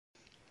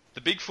The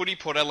Big Footy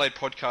Port Adelaide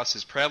podcast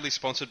is proudly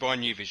sponsored by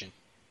New Vision.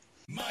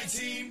 My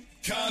team,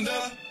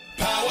 Conda,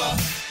 power.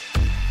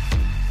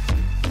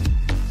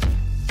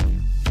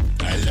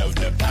 I love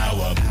the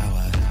power.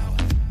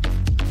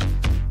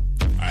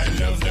 I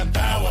love the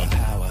power.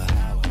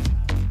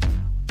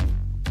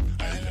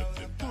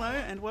 Hello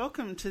and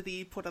welcome to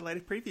the Port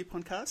Adelaide Preview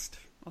Podcast.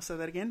 I'll say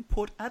that again.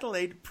 Port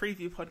Adelaide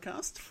Preview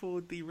Podcast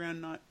for the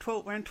round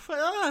 12.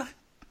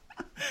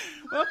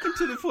 Welcome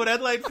to the Port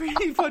Adelaide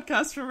Preview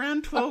Podcast for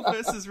round 12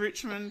 versus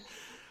Richmond.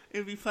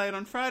 It'll be played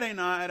on Friday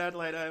night at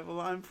Adelaide Oval.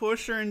 I'm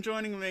Portia, and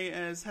joining me,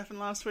 as happened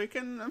last week,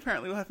 and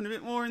apparently will happen a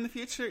bit more in the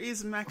future,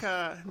 is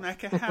Macca.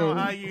 Macca, how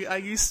are you? Are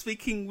you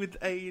speaking with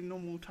a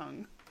normal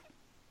tongue?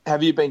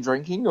 Have you been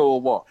drinking,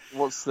 or what?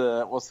 What's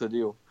the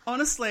deal?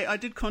 Honestly, I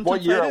did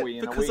contemplate year are we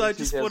it in? because I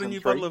just bought a new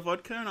 2003? bottle of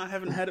vodka and I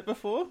haven't had it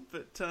before,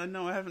 but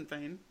no, I haven't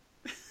been.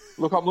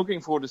 Look, I'm looking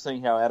forward to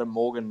seeing how Adam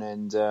Morgan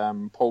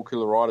and Paul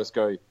Koulouridis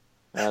go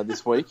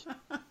this week.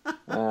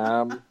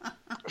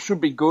 Should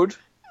be good.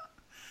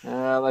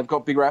 They've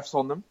got big raps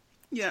on them.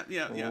 Yeah.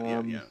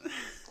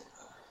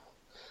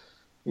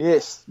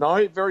 Yes.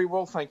 No, very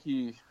well, thank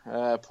you,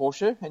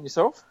 Portia. And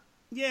yourself?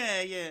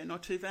 Yeah,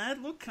 not too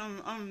bad. Look,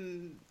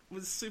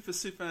 was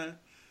super.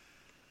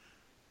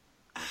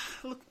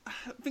 Look,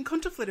 I've been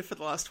contemplative for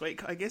the last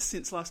week, I guess,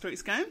 since last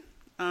week's game.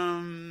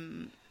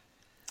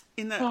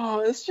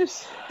 It's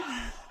just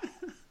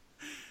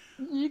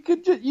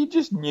you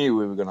just knew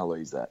we were going to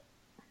lose that.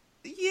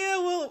 Yeah,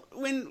 well,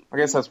 I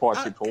guess that's why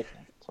I tipped Hawthorn.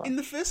 So. In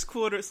the first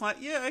quarter, it's like,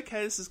 yeah,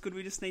 okay, this is good.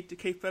 We just need to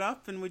keep it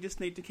up, and we just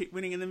need to keep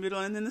winning in the middle.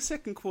 And then the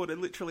second quarter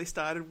literally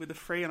started with a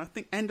free,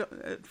 and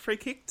a free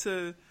kick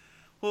to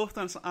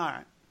Hawthorn. It's like,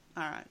 all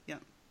right,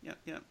 yep.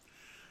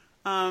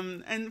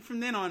 And from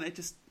then on,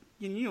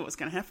 you knew what was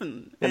going to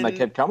happen. And they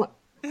kept coming.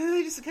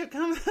 They just kept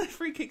coming.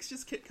 Free kicks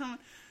just kept coming.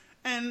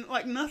 And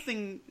like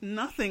nothing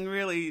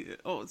really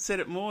said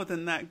it more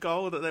than that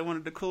goal that they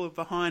wanted to call it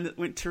behind that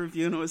went to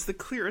review, and it was the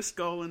clearest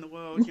goal in the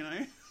world, you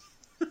know.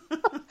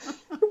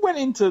 It went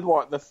into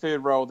like the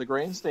third row of the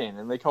grandstand,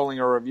 and they're calling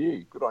a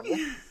review. Good on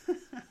you.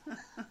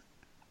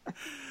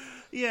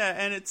 Yeah,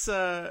 and it's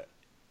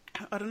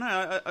I don't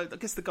know. I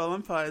guess the goal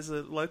umpires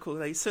are local.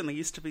 They certainly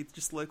used to be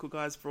just local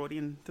guys brought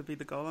in to be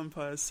the goal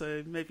umpires.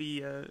 So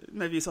maybe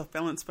he's off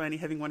balance by only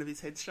having one of his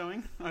heads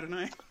showing. I don't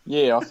know.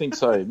 Yeah, I think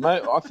so.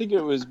 I think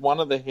it was one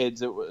of the heads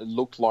that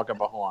looked like a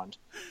behind,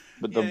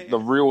 but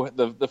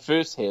the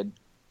first head,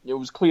 it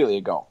was clearly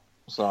a goal.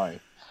 So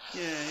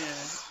yeah.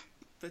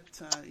 But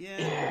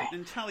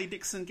and Charlie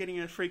Dixon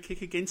getting a free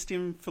kick against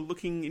him for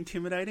looking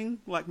intimidating,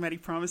 like Matty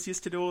Primus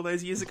used to do all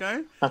those years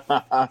ago.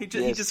 He'd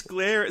just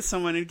glare at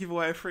someone and give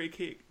away a free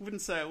kick.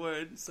 Wouldn't say a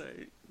word. So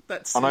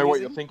that's. I know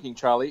what you're thinking,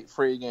 Charlie.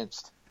 Free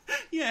against.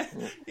 Yeah.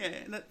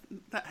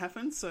 That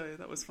happened. So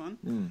that was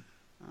fun.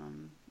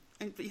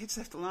 But you just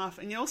have to laugh,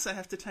 and you also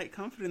have to take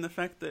comfort in the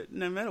fact that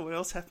no matter what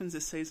else happens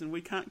this season, we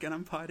can't get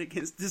umpired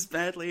against this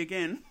badly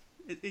again.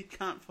 It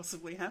can't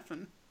possibly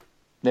happen.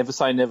 Never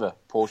say never,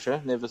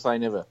 Portia. Never say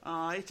never.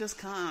 Oh, it just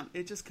can't.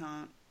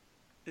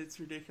 It's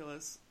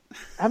ridiculous.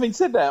 Having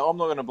said that, I'm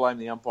not going to blame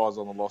the umpires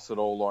on the loss at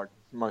all, like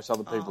most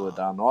other people have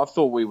done. I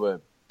thought we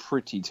were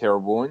pretty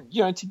terrible.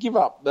 And, to give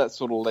up that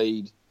sort of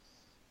lead,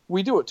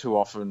 we do it too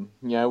often.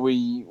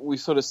 We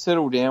sort of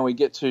settle down, we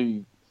get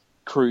too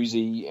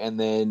cruisy, and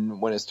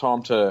then when it's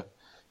time to,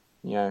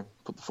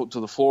 put the foot to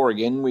the floor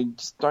again, we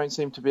just don't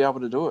seem to be able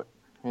to do it.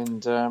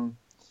 And,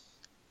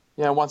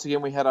 once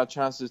again, we had our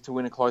chances to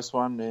win a close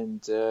one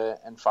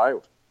and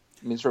failed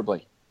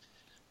miserably.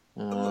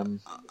 No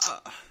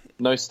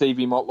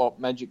Stevie Motlop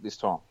magic this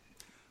time.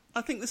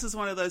 I think this is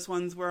one of those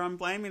ones where I'm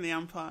blaming the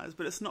umpires,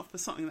 but it's not for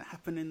something that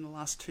happened in the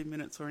last 2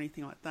 minutes or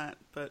anything like that.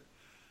 But,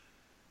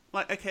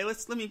 okay,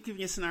 let me give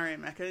you a scenario,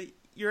 Macca.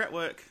 You're at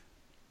work,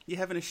 you're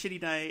having a shitty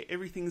day,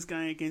 everything's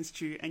going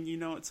against you, and you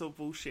know it's all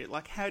bullshit.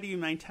 Like, how do you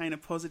maintain a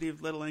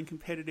positive, let alone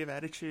competitive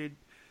attitude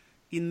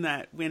in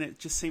that when it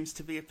just seems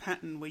to be a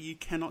pattern where you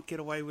cannot get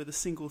away with a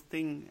single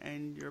thing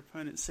and your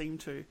opponents seem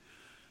to,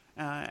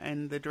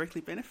 and they're directly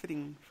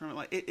benefiting from it?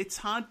 Like it's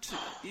hard to,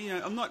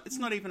 that's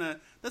not even an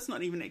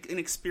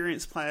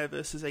experienced player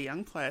versus a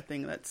young player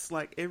thing. That's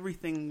like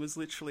everything was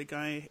literally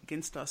going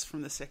against us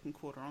from the second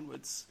quarter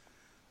onwards.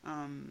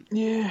 That's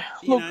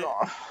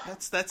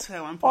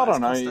how umpires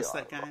cost us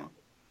that game.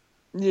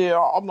 Yeah,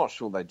 I'm not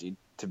sure they did,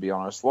 to be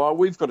honest. Like,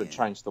 we've got to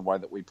change the way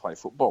that we play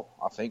football,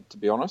 I think, to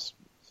be honest.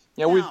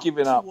 We've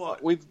given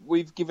up.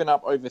 We've given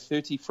up over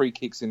 30 free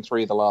kicks in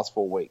 3 of the last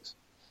 4 weeks,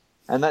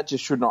 and that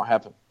just should not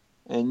happen.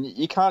 And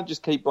you can't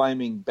just keep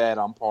blaming bad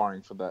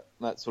umpiring for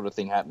that sort of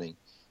thing happening.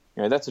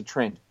 That's a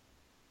trend,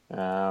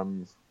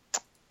 and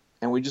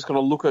we're just going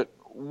to look at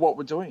what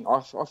we're doing.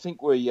 I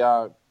think we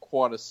are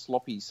quite a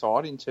sloppy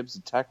side in terms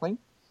of tackling.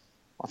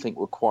 I think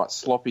we're quite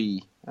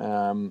sloppy,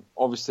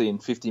 obviously in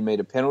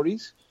 50-metre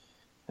penalties,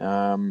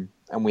 and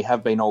we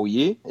have been all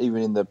year,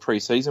 even in the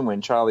pre-season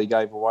when Charlie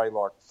gave away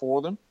like 4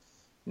 of them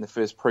in the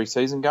first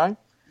pre-season game.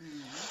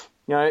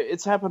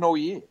 It's happened all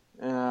year.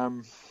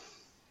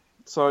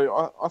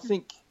 So I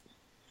think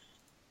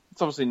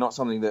it's obviously not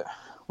something that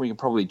we can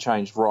probably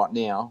change right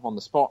now on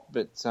the spot,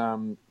 but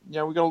we've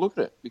got to look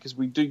at it because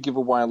we do give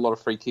away a lot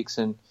of free kicks.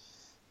 And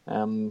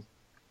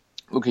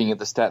looking at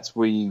the stats,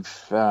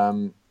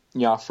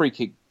 our free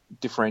kick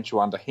differential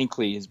under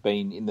Hinckley has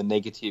been in the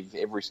negative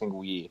every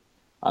single year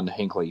under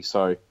Hinckley.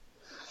 So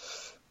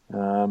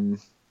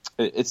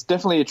it's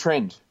definitely a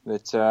trend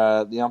that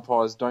the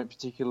umpires don't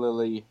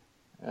particularly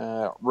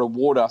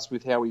reward us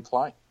with how we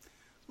play.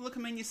 Look, I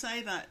mean, you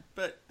say that,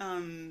 but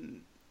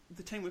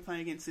the team we're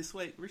playing against this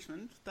week,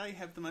 Richmond, they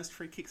have the most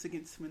free kicks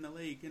against them in the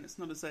league, and it's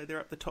not as though they're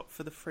up the top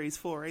for the frees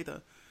for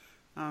either.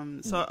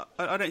 So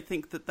I don't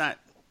think that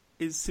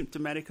is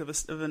symptomatic of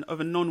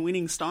a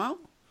non-winning style.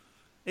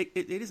 It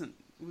isn't.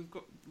 We've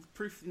got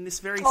proof in this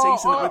very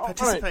season that we're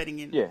participating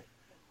in. Yeah.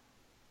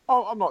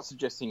 I'm not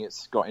suggesting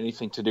it's got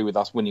anything to do with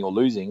us winning or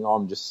losing.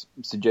 I'm just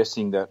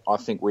suggesting that I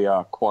think we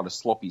are quite a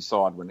sloppy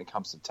side when it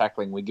comes to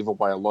tackling. We give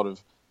away a lot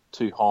of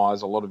too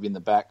highs, a lot of in the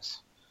backs.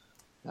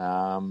 There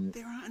aren't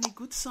any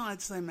good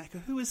sides though,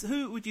 Macca.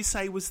 Who would you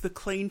say was the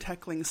clean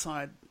tackling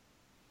side?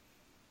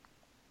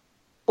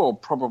 Well,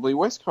 probably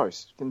West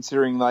Coast,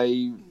 considering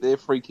their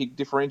free kick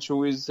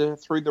differential is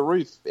through the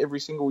roof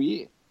every single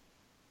year.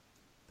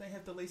 They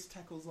have the least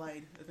tackles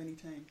laid of any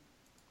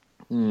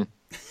team.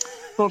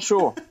 Not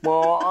sure.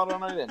 Well, I don't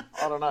know then.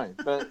 I don't know.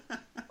 But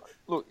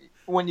look,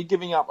 when you're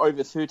giving up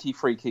over 30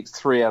 free kicks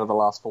 3 out of the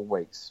last 4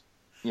 weeks,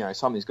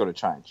 something's got to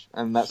change.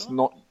 And that's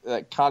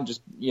that can't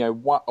just, a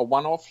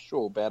one-off,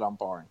 sure, bad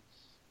umpiring.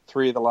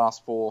 3 of the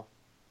last 4,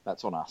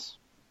 that's on us.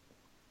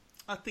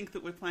 I think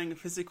that we're playing a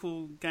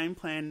physical game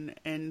plan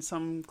and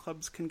some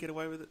clubs can get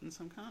away with it and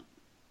some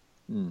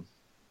can't.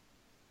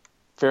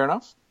 Fair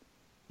enough.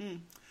 Fair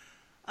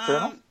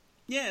enough.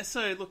 Yeah,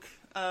 so look,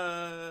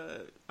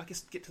 I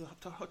guess to get to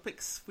the hot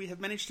picks, we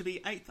have managed to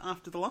be 8th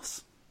after the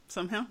loss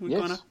somehow. We've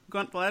gone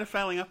up the ladder,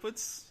 failing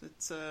upwards.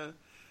 It's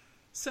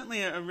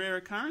certainly a rare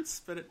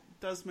occurrence, but it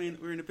does mean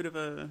that we're in a bit of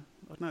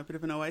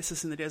an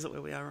oasis in the desert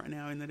where we are right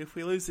now, in that if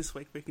we lose this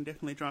week, we can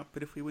definitely drop,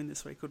 but if we win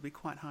this week, it would be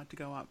quite hard to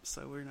go up.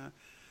 So we're in a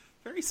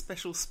very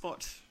special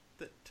spot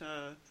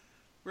that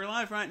we're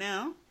alive right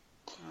now.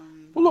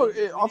 Well, look,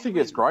 I think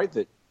it's great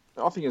that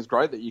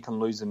you can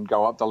lose and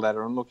go up the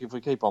ladder. And look, if we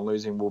keep on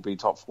losing, we'll be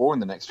top 4 in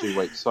the next few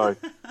weeks. So,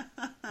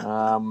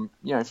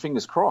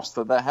 fingers crossed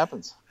that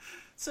happens.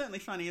 Certainly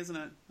funny, isn't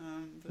it?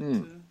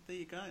 There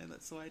you go.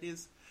 That's the way it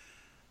is.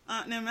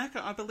 Now,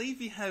 Macca, I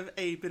believe you have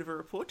a bit of a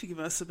report to give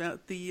us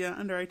about the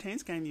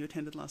under-18s game you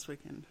attended last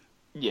weekend.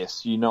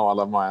 Yes, I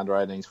love my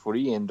under-18s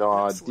footy, and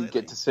I did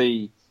get to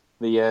see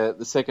the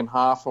second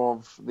half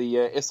of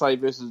the SA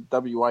versus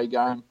WA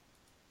game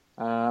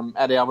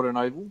at Alberton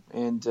Oval,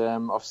 and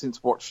I've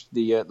since watched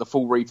the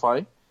full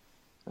replay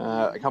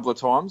a couple of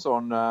times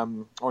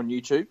on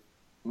YouTube,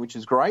 which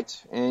is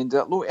great. And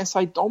look,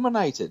 SA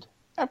dominated,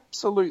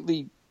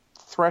 absolutely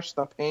thrashed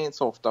the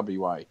pants off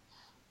WA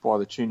by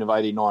the tune of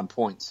 89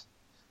 points.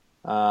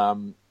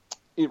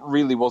 It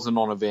really was a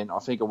non-event. I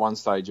think at one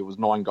stage it was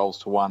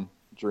 9-1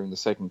 during the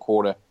second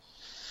quarter.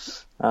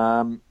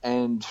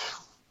 And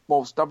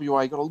whilst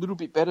WA got a little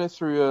bit better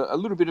through a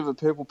little bit of a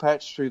purple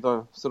patch through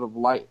the sort of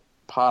late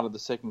part of the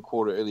second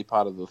quarter, early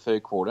part of the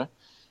third quarter,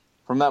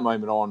 from that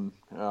moment on,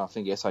 I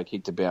think SA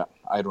kicked about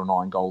 8 or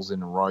 9 goals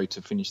in a row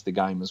to finish the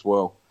game as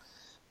well.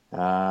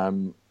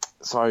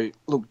 So,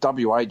 look,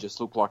 WA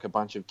just looked like a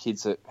bunch of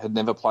kids that had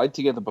never played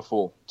together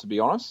before, to be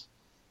honest,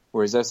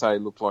 whereas SA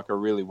looked like a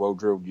really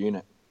well-drilled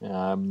unit.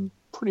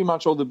 Pretty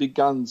much all the big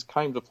guns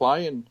came to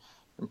play and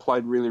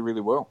played really,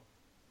 really well.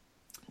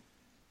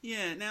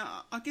 Yeah,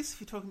 now, I guess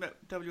if you're talking about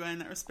WA in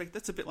that respect,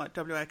 that's a bit like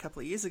WA a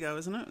couple of years ago,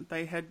 isn't it?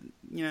 They had,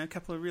 a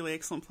couple of really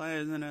excellent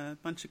players and a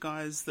bunch of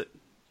guys that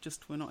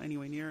just were not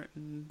anywhere near it,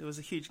 and there was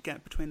a huge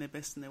gap between their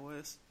best and their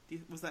worst.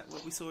 Was that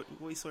what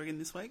we saw again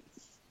this week?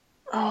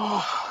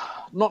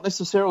 Not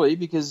necessarily,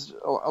 because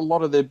a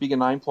lot of their bigger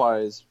name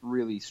players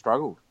really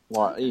struggled.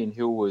 Like Ian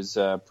Hill was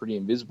pretty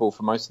invisible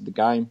for most of the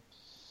game.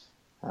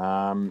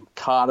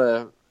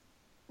 Carter,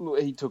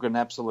 he took an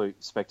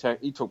absolute spectacular.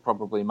 He took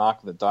probably mark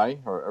of the day,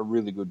 or a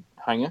really good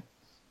hanger.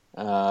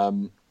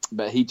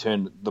 But he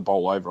turned the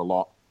ball over a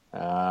lot.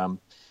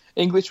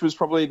 English was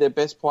probably their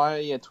best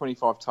player. He had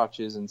 25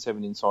 touches and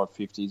 7 inside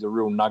 50s, a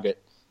real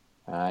nugget,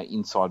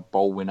 inside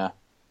ball winner.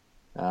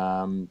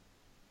 And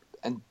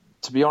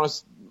to be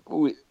honest,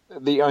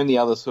 the only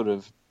other sort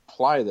of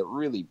player that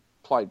really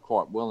played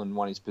quite well and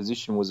won his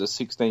position was a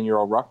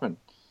 16-year-old ruckman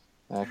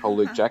called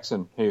Luke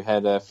Jackson, who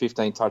had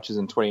 15 touches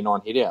and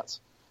 29 hitouts.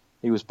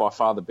 He was by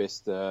far the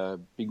best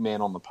big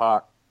man on the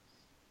park.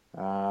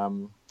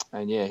 And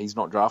yeah, he's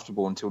not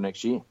draftable until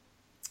next year.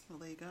 Well,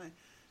 there you go.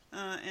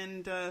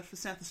 And for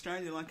South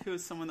Australia, who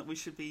is someone that we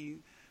should be,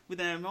 with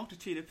our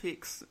multitude of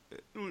picks,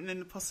 and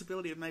the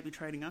possibility of maybe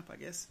trading up, I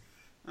guess,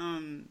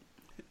 are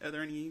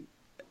there any...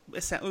 We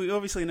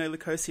obviously know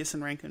Lukosius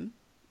and Rankin,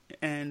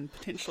 and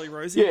potentially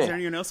Rosie. Yeah. Is there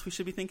anyone else we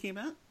should be thinking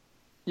about?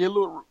 Yeah,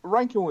 look,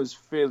 Rankin was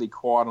fairly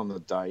quiet on the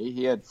day.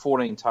 He had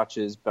 14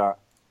 touches, but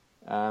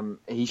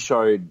he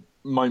showed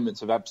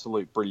moments of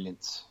absolute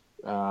brilliance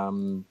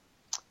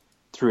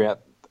throughout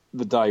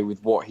the day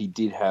with what he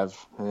did have,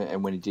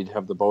 and when he did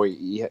have the ball,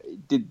 he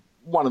did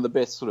one of the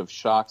best sort of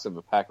sharks of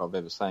a pack I've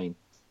ever seen.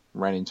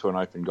 Ran into an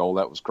open goal.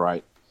 That was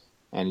great.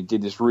 And he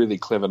did this really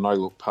clever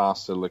no-look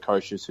pass to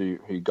Lukosius,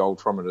 who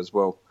goaled from it as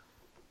well.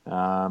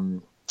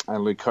 And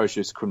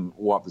Lukosius couldn't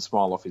wipe the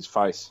smile off his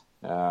face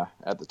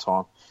at the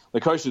time.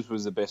 Lukosius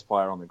was the best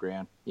player on the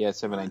ground. He had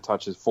 17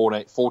 touches,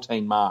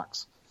 14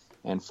 marks,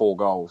 and 4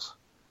 goals.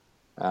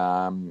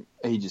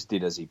 He just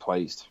did as he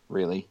pleased,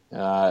 really.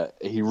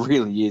 He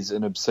really is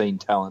an obscene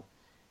talent.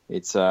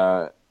 It's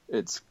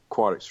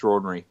quite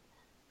extraordinary.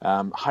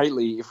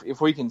 Hately,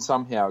 if we can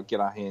somehow get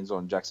our hands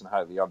on Jackson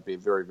Hately, I'd be a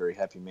very, very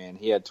happy man.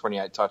 He had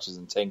 28 touches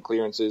and 10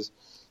 clearances,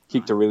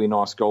 kicked a really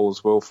nice goal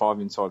as well,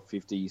 5 inside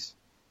 50s.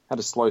 Had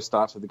a slow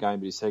start to the game,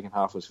 but his second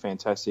half was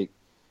fantastic.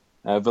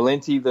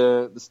 Valenti,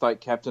 the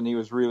state captain, he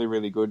was really,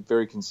 really good,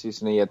 very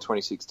consistent. He had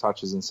 26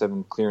 touches and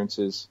 7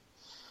 clearances.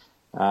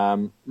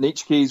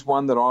 Nitschke is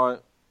one that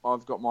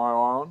I've got my eye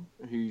on,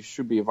 who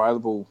should be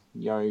available,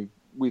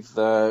 with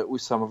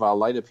some of our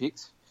later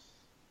picks.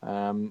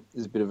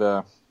 There's a bit of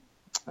a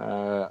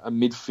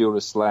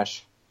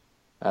midfielder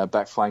 /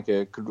 back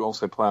flanker, could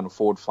also play on a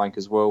forward flank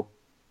as well.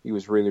 He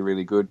was really,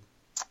 really good.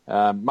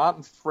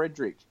 Martin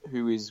Frederick,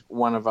 who is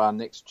one of our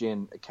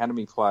next-gen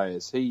academy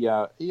players, he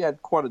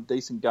had quite a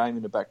decent game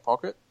in the back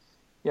pocket.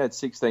 He had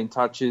 16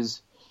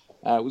 touches,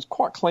 was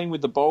quite clean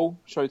with the ball,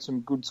 showed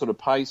some good sort of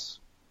pace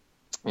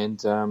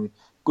and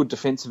good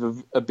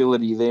defensive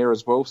ability there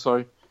as well.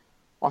 So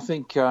I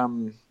think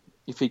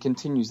if he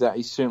continues that,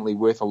 he's certainly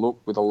worth a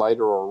look with a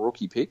later or a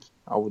rookie pick,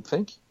 I would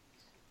think.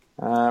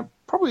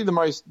 Probably the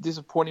most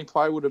disappointing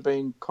player would have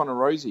been Connor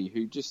Rosie,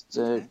 who just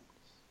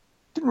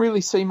didn't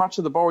really see much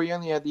of the ball. He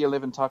only had the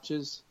 11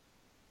 touches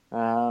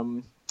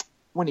when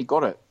he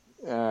got it.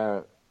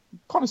 Kind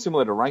of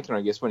similar to Rankin,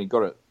 I guess, when he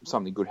got it,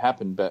 something good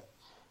happened, but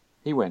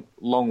he went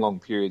long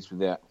periods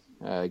without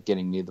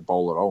getting near the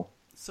ball at all.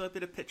 So a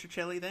bit of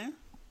Petruccelli there?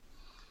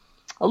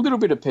 A little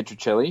bit of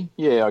Petruccelli,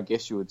 yeah, I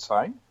guess you would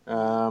say.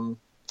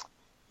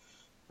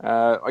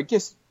 I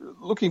guess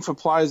looking for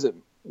players that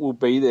will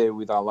be there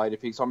with our later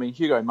picks. I mean,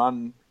 Hugo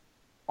Munn,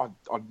 I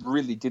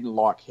really didn't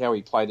like how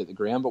he played at the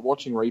ground, but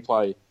watching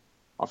replay,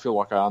 I feel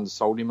like I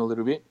undersold him a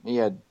little bit.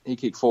 He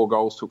kicked 4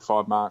 goals, took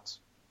 5 marks.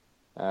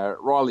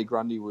 Riley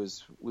Grundy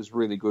was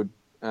really good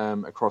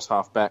across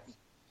half back.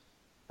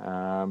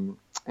 And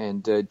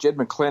Jed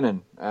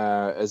McLennan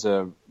as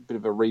a bit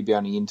of a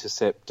rebounding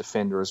intercept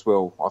defender as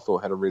well, I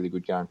thought had a really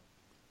good game.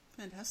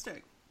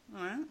 Fantastic.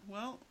 All right,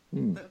 well,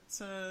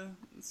 that's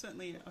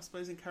certainly, I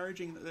suppose,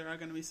 encouraging that there are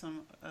going to be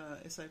some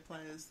SA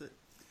players that...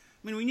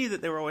 I mean, we knew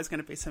that there were always going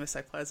to be some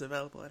SA players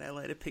available at our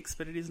later picks,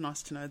 but it is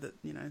nice to know that,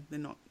 they're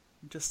not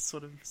just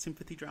sort of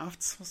sympathy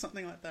drafts or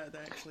something like that. They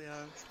actually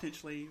are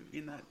potentially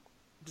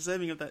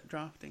deserving of that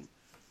drafting.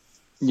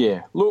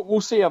 Yeah, look,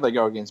 we'll see how they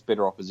go against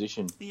better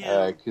opposition.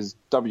 Because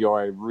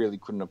WA really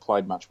couldn't have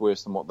played much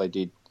worse than what they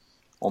did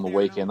on the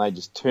weekend. They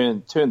just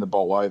turned the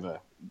ball over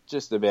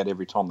just about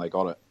every time they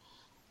got it.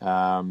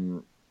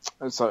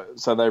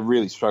 So they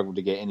really struggled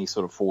to get any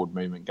sort of forward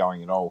movement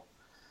going at all.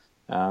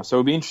 So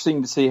it'll be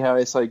interesting to see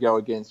how SA go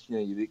against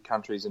your Vic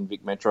countries and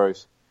Vic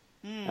metros.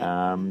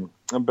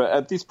 But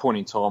at this point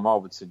in time, I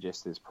would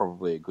suggest there's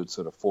probably a good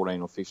sort of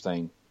 14 or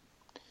 15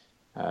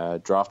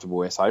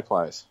 draftable SA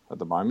players at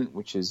the moment,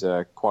 which is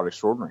quite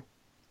extraordinary.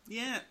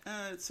 Yeah,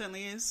 it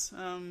certainly is.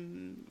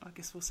 I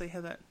guess we'll see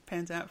how that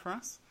pans out for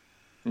us.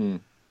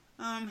 And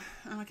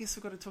I guess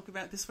we've got to talk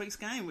about this week's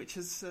game, which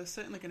is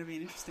certainly going to be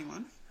an interesting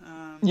one.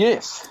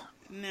 Yes.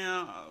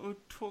 Now, we'll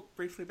talk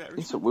briefly about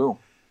Richmond. Yes, it will.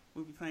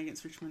 We'll be playing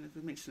against Richmond, as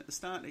we mentioned at the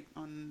start,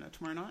 on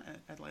tomorrow night at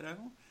Adelaide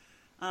Oval.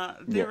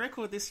 Their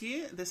record this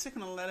year, they're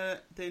second on the ladder.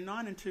 They're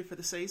 9-2 for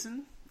the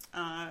season.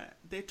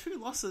 Their 2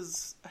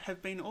 losses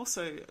have been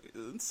also,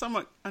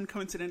 somewhat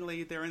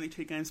uncoincidentally, their only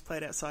 2 games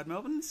played outside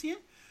Melbourne this year.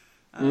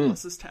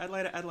 Losses to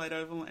Adelaide at Adelaide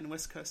Oval and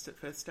West Coast at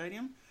Perth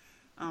Stadium.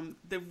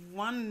 They've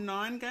won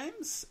 9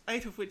 games,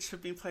 8 of which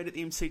have been played at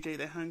the MCG,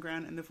 their home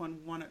ground, and they've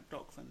won 1 at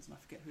Docklands, and I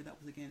forget who that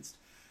was against.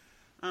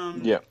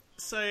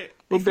 So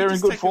they're in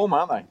good form,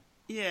 aren't they?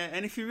 Yeah,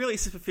 and if you're really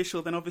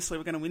superficial, then obviously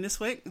we're going to win this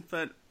week,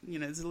 but,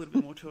 there's a little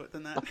bit more to it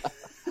than that.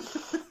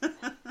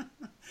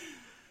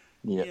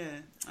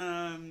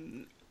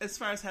 As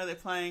far as how they're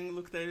playing,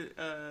 look, they're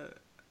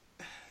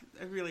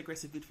a really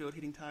aggressive midfield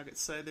hitting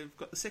targets. So they've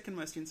got the second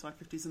most inside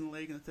 50s in the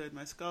league and the third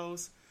most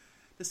goals,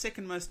 the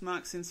second most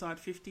marks inside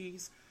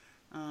 50s.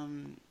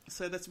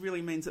 So that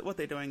really means that what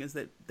they're doing is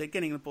that they're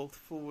getting the ball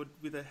forward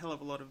with a hell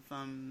of a lot of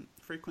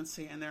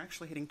frequency, and they're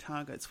actually hitting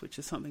targets, which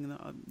is something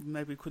that I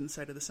maybe couldn't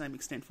say to the same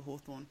extent for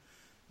Hawthorn,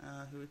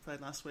 who we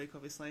played last week,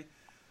 obviously.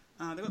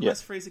 They've got the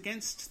most frees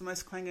against, the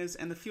most clangers,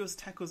 and the fewest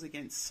tackles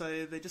against.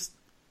 So they're just,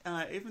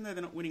 even though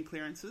they're not winning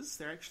clearances,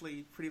 they're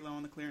actually pretty low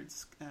on the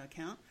clearance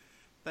count.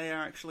 They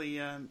are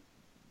actually, I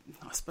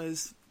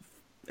suppose,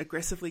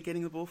 aggressively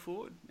getting the ball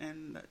forward,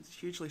 and that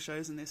hugely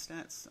shows in their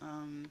stats.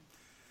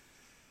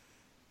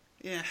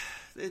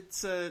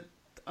 It's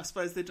I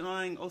suppose they're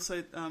denying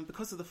also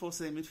because of the force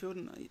of their midfield.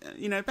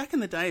 And, back in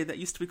the day, that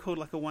used to be called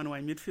like a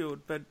one-way midfield,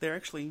 but they're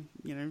actually,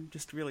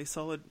 just really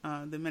solid.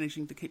 They're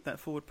managing to keep that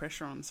forward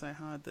pressure on so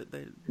hard that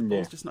the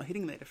ball's just not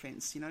hitting their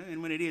defence,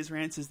 And when it is,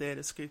 Rance is there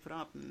to scoop it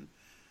up and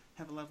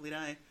have a lovely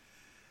day.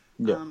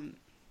 Yeah.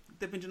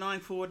 They've been denying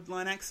forward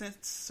line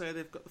accents, so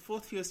they've got the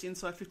 4th fewest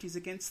inside 50s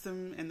against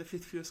them and the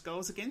 5th fewest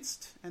goals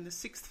against, and the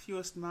 6th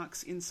fewest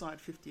marks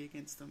inside 50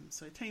 against them.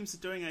 So teams are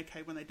doing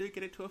okay when they do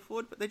get it to a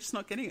forward, but they're just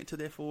not getting it to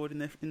their forward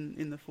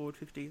in the forward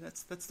 50.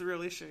 That's the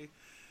real issue.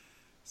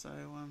 So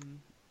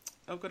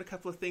I've got a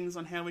couple of things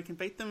on how we can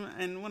beat them,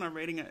 and when I'm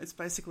reading it, it's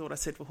basically what I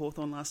said for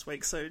Hawthorn last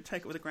week, so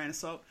take it with a grain of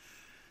salt.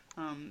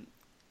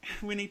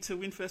 We need to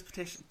win first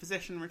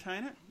possession and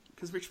retain it,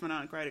 because Richmond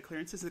aren't great at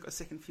clearances. They've got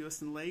 2nd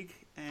fewest in the league,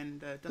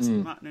 and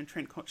Dustin Martin and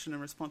Trent Cotchin are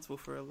responsible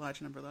for a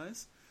large number of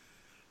those.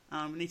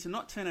 We need to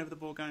not turn over the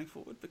ball going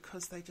forward,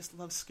 because they just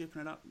love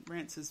scooping it up.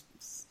 Rance is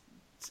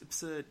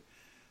absurd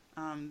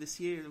this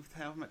year with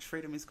how much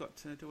freedom he's got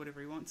to do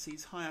whatever he wants.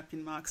 He's high up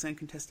in marks and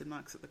contested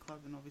marks at the club,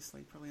 and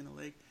obviously probably in the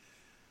league.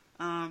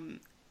 And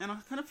I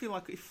kind of feel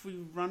like if we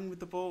run with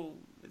the ball,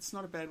 it's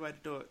not a bad way to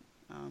do it.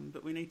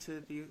 But we need to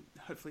be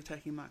hopefully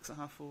taking marks at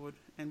half forward,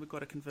 and we've got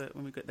to convert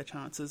when we get the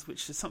chances,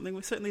 which is something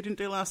we certainly didn't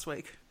do last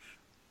week.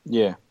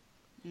 Yeah.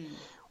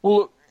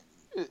 Well,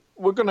 look,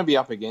 we're going to be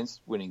up against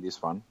winning this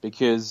one,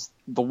 because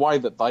the way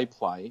that they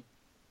play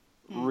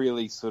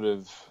really sort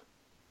of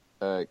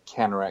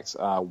counteracts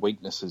our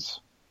weaknesses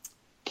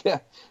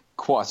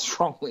quite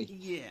strongly.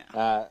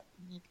 Yeah.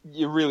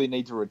 You really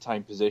need to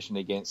retain possession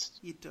against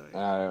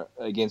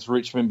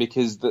Richmond,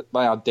 because they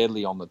are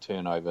deadly on the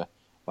turnover.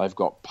 They've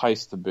got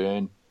pace to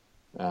burn.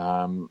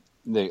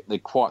 They're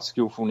quite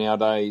skillful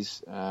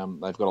nowadays.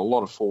 They've got a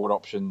lot of forward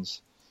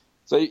options.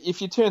 So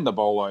if you turn the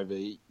ball over,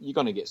 you're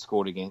going to get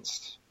scored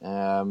against.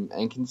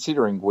 And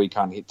considering we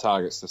can't hit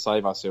targets to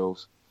save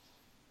ourselves,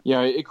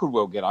 it could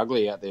well get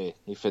ugly out there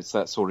if it's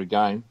that sort of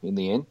game in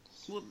the end.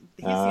 Well,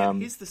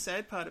 here's the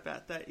sad part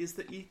about that, is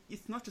that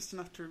it's not just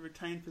enough to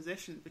retain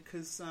possession,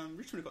 because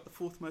Richmond have got the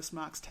 4th most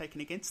marks taken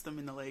against them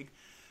in the league.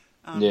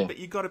 But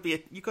you got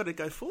to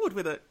go forward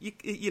with it. You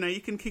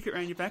can kick it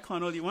around your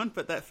backline all you want,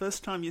 but that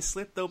first time you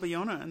slip, they'll be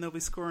on it and they'll be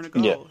scoring a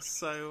goal. Yeah.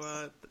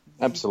 So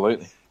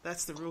absolutely,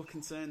 that's the real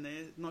concern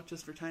there. Not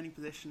just retaining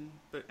possession,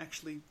 but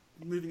actually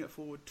moving it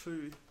forward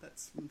too.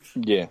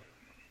 Yeah.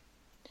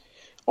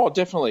 Oh,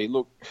 definitely.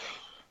 Look,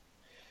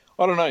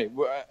 I don't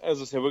know.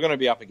 As I said, we're going to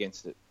be up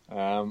against it.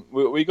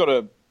 We got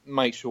to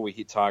make sure we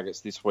hit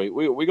targets this week.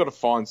 We got to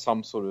find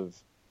some sort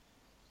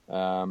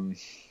of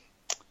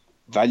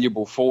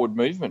valuable forward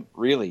movement,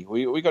 really.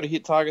 We got to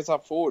hit targets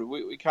up forward.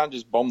 We can't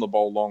just bomb the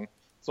ball long.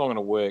 It's not going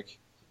to work.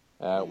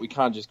 We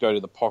can't just go to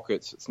the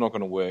pockets. It's not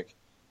going to work.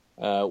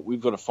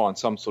 We've got to find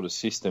some sort of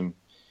system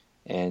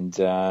and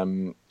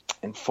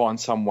find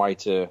some way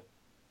to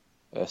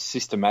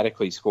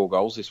systematically score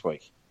goals this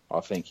week,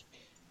 I think,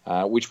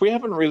 which we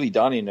haven't really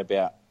done in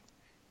about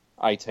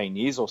 18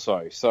 years or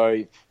so.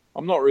 So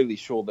I'm not really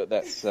sure that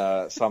that's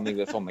something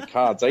that's on the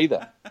cards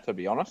either, to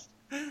be honest.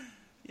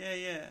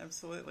 Yeah,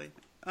 absolutely.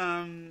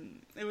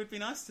 It would be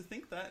nice to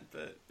think that,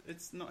 but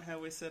it's not how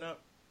we're set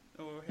up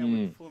or how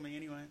we're performing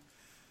anyway.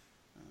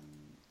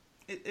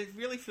 It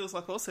really feels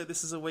like also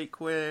this is a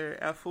week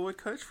where our forward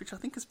coach, which I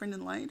think is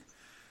Brendan Lade,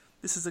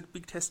 this is a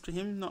big test for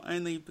him, not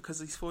only because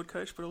he's forward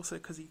coach, but also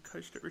because he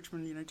coached at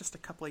Richmond, just a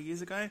couple of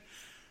years ago.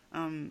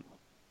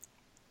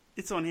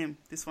 It's on him,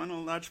 this one, in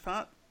a large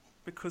part,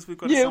 because we've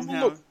got to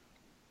somehow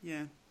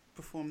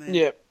perform there.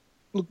 Yeah,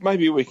 look,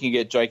 maybe we can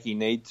get Jakey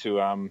Need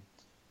to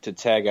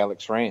tag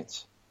Alex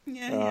Rance.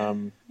 Yeah,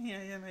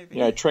 maybe.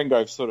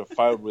 Trengove sort of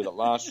failed with it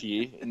last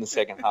year in the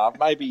second half.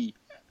 Maybe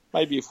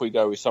if we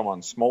go with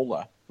someone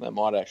smaller, that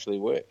might actually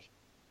work.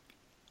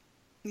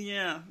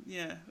 Yeah.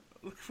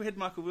 Look, if we had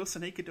Michael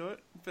Wilson, he could do it,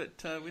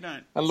 but we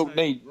don't. And look,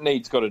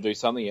 Need's got to do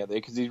something out there,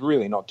 because he's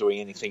really not doing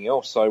anything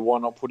else, so why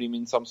not put him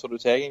in some sort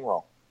of tagging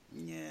role?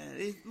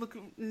 Yeah, look,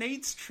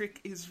 Need's trick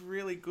is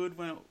really good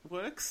when it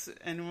works,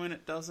 and when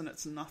it doesn't,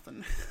 it's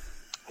nothing.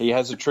 He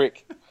has a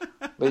trick.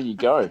 There you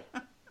go.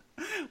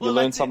 You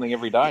learn something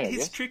every day,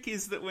 His trick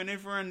is that when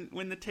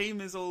the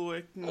team is all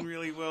working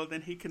really well,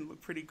 then he can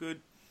look pretty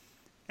good.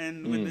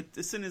 And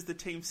as soon as the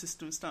team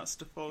system starts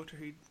to falter,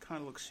 he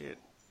kind of looks shit.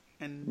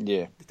 And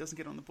it doesn't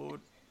get on the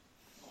board.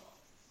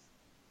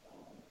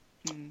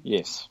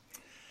 Yes.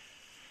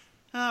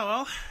 Oh,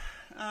 well.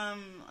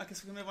 I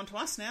guess we can move on to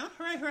us now.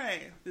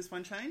 Hooray. There's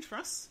one change for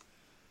us.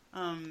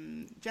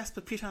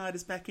 Jasper Pittard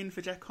is back in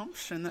for Jack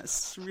Comsh, and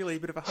that's really a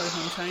bit of a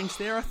ho-hum change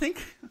there, I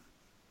think.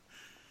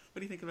 What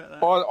do you think about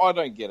that? I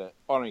don't get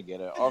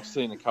it. I've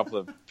seen a couple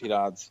of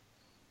Pittard's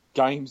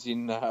games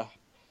in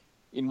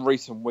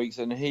recent weeks,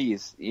 and he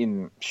is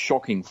in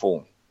shocking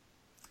form.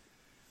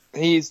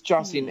 He is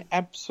just in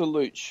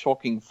absolute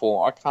shocking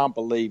form. I can't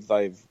believe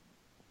they've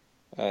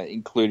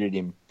included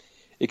him.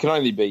 It can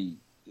only be,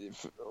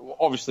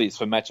 obviously, it's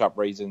for matchup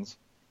reasons,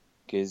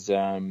 because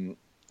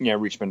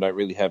Richmond don't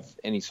really have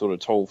any sort of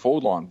tall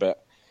forward line,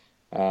 but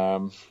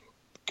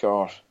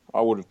God,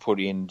 I would have put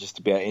in just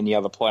about any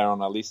other player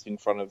on our list in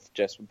front of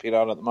Jasper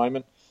Pittard at the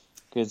moment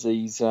because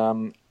he's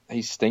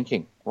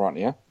stinking right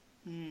now.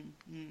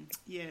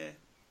 Yeah,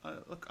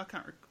 look,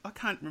 I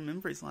can't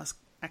remember his last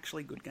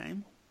actually good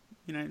game.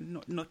 You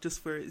know, not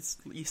just where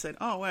you said,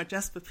 oh wow,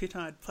 Jasper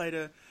Pittard played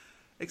a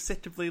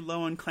acceptably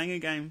low on clanger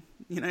game.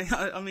 You know,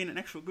 I mean an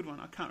actual good one.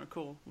 I can't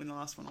recall when the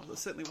last one was. It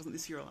certainly wasn't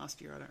this year or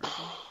last year. I don't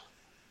recall.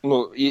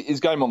 Look, his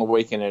game on the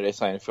weekend at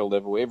SANFL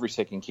level, every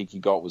second kick he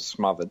got was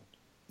smothered.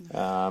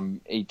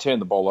 He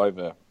turned the ball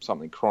over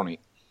something chronic.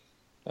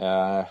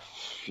 I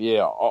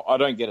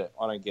don't get it.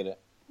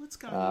 What's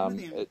going on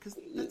with him? Because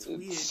that's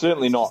weird. He's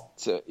certainly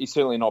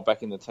not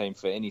back in the team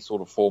for any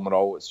sort of form at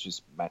all. It's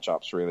just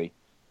matchups really,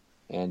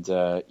 and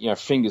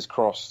fingers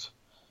crossed,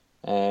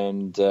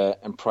 and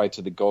pray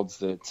to the gods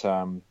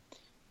that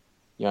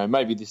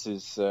maybe this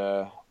is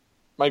a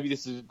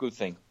good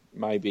thing.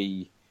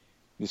 Maybe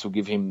this will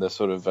give him the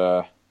sort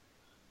of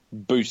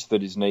boost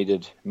that is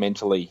needed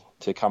mentally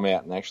to come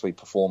out and actually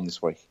perform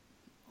this week.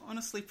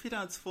 Honestly,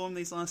 Pittard's form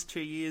these last 2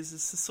 years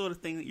is the sort of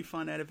thing that you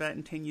find out about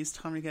in 10 years'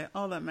 time and you go,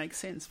 oh, that makes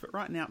sense. But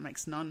right now it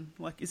makes none.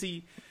 Like, is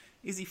he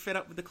fed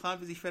up with the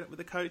club? Is he fed up with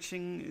the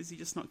coaching? Is he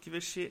just not give a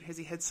shit? Has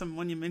he had some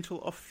monumental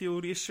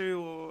off-field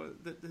issue or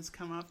that has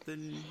come up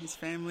in his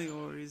family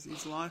or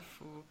his life?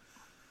 Or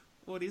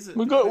what is it?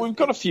 We've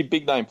got a few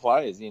big-name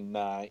players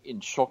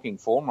in shocking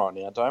form right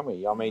now, don't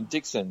we? I mean,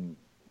 Dixon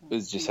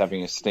is just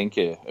having a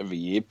stinker of a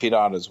year.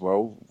 Pittard as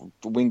well.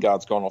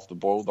 Wingard's gone off the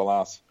ball the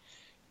last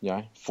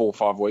 4 or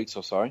 5 weeks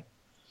or so.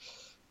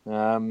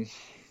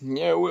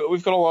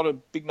 We've got a lot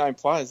of big name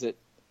players that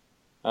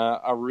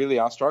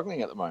are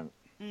struggling at the moment.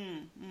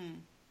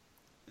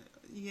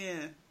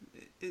 Yeah,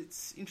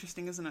 it's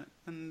interesting, isn't it?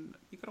 And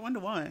you've got to wonder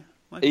why.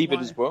 Like, Ebert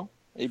as well.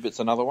 Ebert's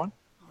another one.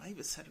 Oh,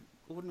 Ebert's had an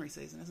ordinary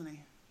season, hasn't he?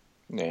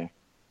 Yeah.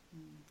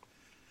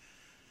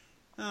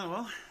 Oh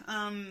well,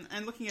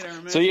 and looking at our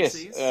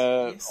emergencies.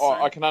 So yes,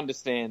 I can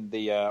understand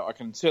I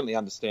can certainly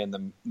understand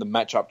the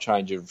matchup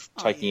change of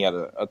taking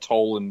out a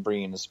Toll and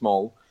bringing in a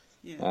Small.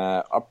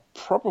 Yeah. I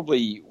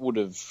probably would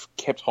have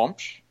kept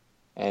Homsch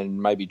and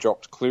maybe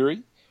dropped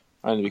Cleary,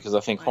 only because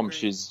I think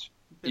Homsch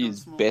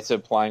is better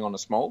playing on a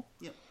Small.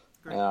 Yep.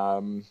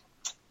 Great.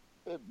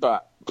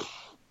 But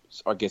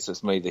I guess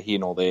it's neither here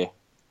nor there.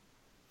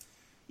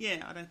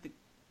 Yeah, I don't think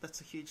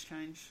that's a huge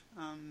change.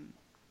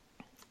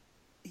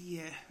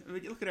 Yeah,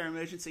 when you look at our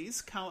emergencies,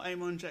 Carl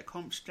Amon, Jack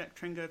Homsch, Jack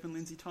Trengove and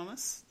Lindsay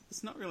Thomas.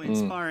 It's not really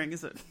inspiring,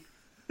 is it?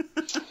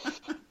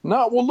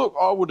 No, well, look,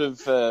 I would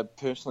have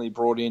personally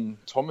brought in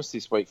Thomas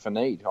this week for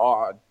Need.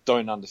 I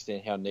don't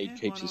understand how Need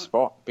keeps his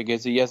spot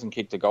because he hasn't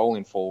kicked a goal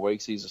in 4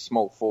 weeks. He's a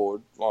small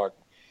forward.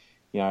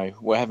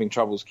 We're having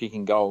troubles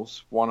kicking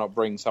goals. Why not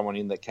bring someone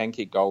in that can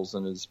kick goals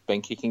and has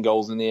been kicking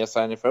goals in the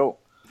SANFL?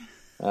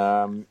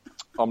 I'm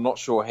not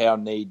sure how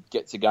Need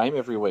gets a game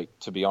every week,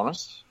 to be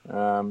honest.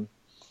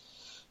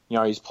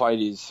 He's played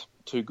his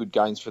 2 good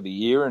games for the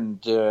year, and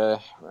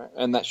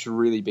that should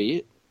really be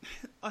it.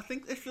 I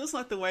think it feels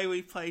like the way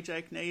we play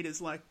Jake Need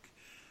is like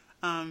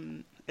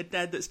a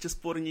dad that's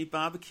just bought a new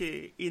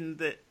barbecue. In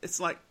that it's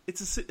like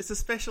it's a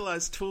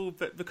specialised tool,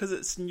 but because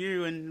it's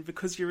new and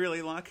because you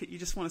really like it, you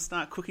just want to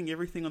start cooking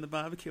everything on the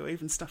barbecue,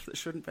 even stuff that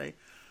shouldn't be.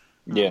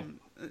 Yeah,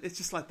 it's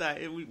just like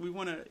that. We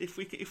want to if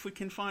we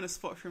can find a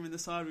spot for him in the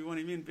side, we want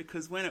him in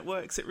because when it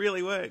works, it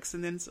really works,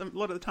 and then a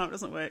lot of the time it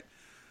doesn't work.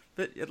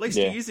 But at least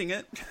you're using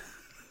it.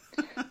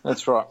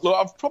 That's right. Look,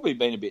 I've probably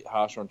been a bit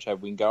harsh on Chad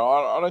Wingard.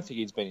 I don't think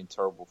he's been in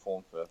terrible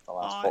form for the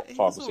last 5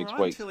 or 6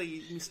 weeks. Until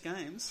he missed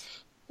games.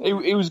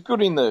 He was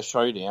good in the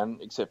showdown,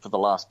 except for the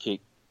last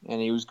kick,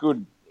 and he was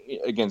good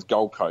against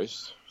Gold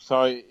Coast.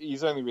 So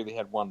he's only really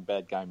had 1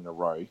 bad game in a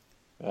row.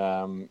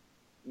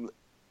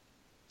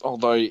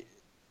 Although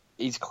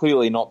he's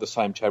clearly not the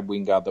same Chad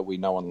Wingard that we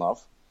know and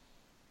love.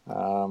 I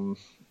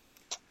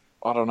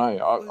don't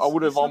know. I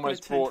would have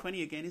almost brought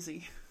 20 again, is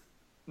he?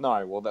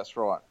 No, well, that's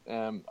right.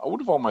 I would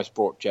have almost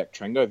brought Jack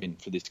Trengove in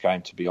for this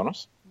game, to be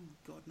honest. Oh,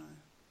 God, no.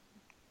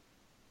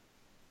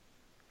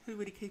 Who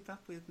would he keep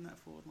up with in that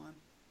forward line?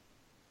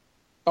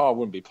 Oh, I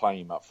wouldn't be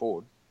playing him up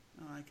forward.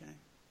 Oh, okay.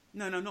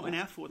 No, not in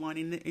our forward line.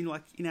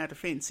 In our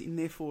defence, in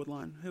their forward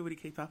line. Who would he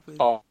keep up with?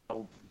 Oh,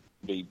 I'll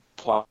be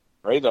playing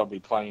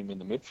him in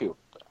the midfield.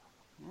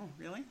 Oh,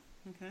 really?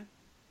 Okay.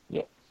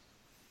 Yeah.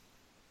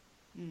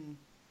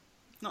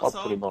 I'd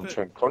put him on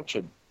Trent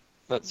Conchard.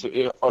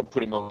 I'd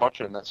put him on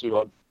Butcher, and that's who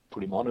I'd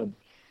put him on and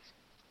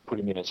put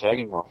him in a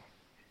tagging role.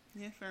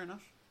 Yeah, fair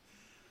enough.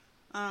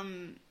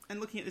 And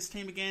looking at this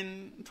team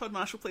again, Todd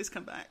Marshall, please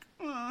come back.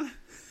 Oh.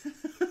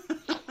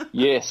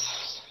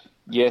 Yes.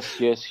 Oh,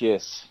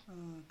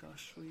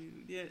 gosh.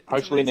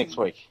 Hopefully next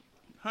week.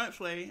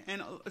 Hopefully.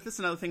 And that's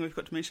another thing we've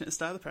got to mention at the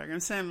start of the program.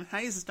 Sam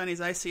Hayes has done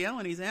his ACL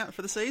and he's out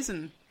for the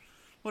season.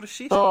 What a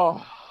shit.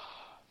 Oh,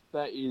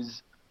 that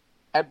is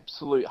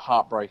absolute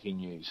heartbreaking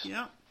news.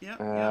 Yeah.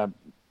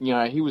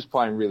 He was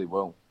playing really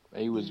well.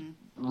 He was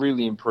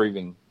really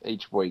improving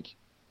each week.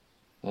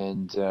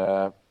 And,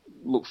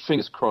 look,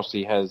 fingers crossed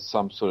he has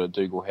some sort of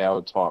Dougal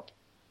Howard type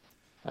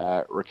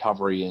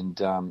recovery and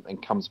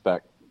comes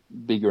back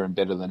bigger and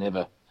better than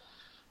ever.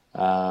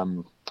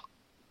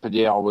 But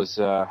yeah, I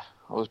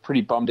was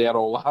pretty bummed out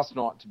all last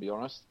night, to be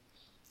honest.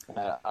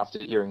 After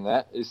hearing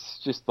that, it's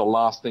just the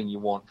last thing you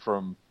want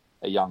from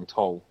a young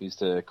Toll is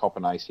to cop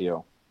an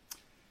ACL.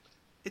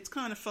 It's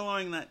kind of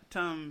following that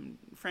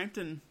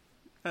Frampton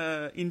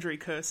injury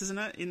curse, isn't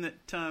it? In that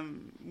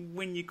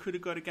when you could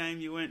have got a game,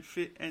 you weren't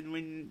fit, and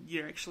when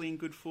you're actually in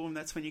good form,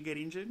 that's when you get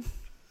injured.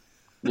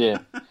 Yeah.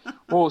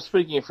 Well,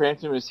 speaking of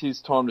Frampton, it's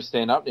his time to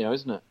stand up now,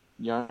 isn't it?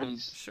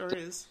 Sure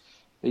is.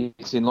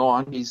 He's in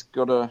line. He's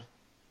got to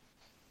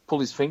pull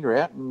his finger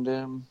out,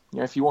 and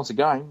if he wants a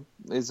game,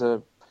 there's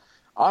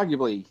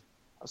arguably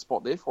a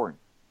spot there for him.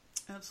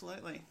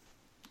 Absolutely.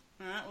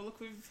 All right. Well, look,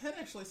 we've had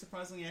actually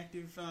surprisingly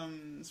active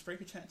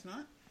Spreaker chat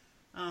tonight.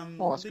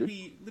 That's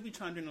Libby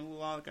chimed in a little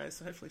while ago,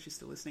 so hopefully she's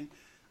still listening.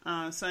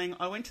 Saying,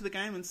 I went to the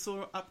game and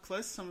saw up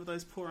close some of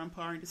those poor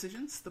umpiring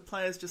decisions. The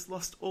players just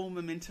lost all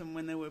momentum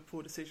when there were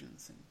poor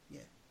decisions. And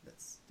yeah,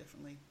 that's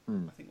definitely,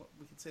 I think, what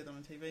we could see that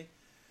on TV.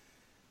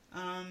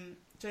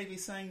 JV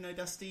saying, no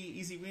Dusty,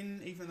 easy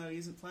win, even though he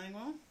isn't playing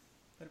well.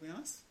 That'd be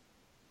nice.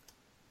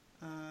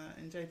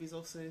 And JB's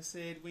also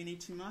said, we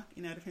need to mark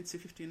in our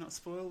defensive 50 and not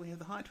spoil. We have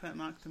the height to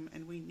outmark them,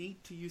 and we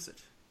need to use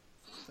it.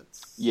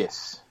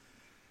 Yes.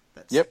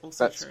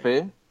 That's true.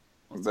 Fair.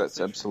 That's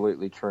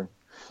absolutely true.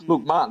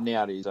 Look, Martin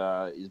out is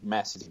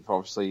massive.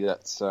 Obviously,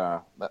 that's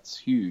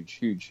huge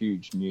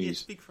news.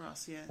 Yes, big for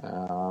us.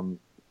 Yeah.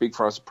 Big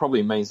for us.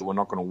 Probably means that we're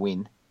not going to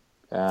win.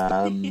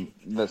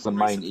 That's the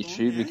main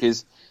issue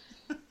because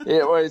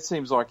it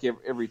seems like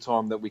every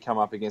time that we come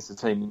up against a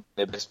team,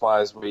 their best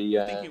players, we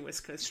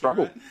West Coast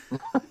struggle.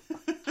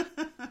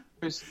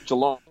 Right?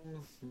 Geelong,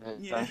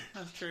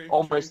 that's true.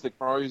 Almost the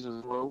Crows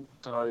as well.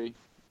 So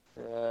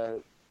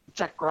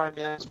Jack Graham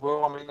as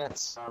well. I mean,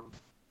 that's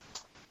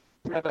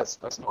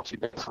not too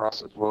bad for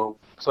us as well.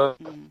 So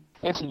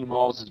Anthony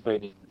Miles has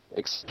been in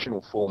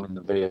exceptional form in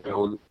the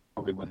VFL.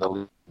 Probably win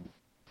the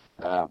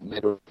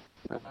medal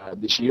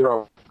this year,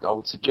 I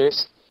would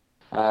suggest.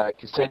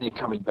 Castagna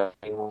coming back,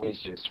 he's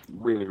just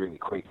really, really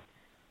quick.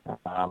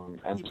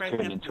 And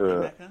turned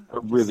into a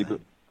really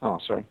good... Oh,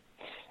 sorry.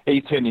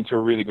 He turned into a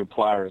really good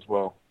player as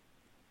well.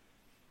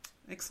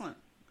 Excellent.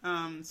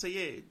 So,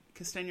 yeah,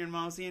 Castagna and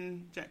Miles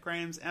in. Jack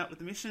Graham's out with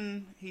the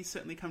mission. He's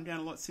certainly come down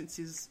a lot since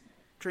his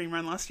dream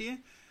run last year.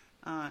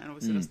 And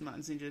obviously Dustin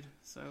Martin's injured.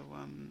 So,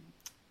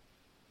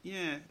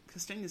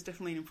 Castagna's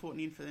definitely an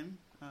important in for them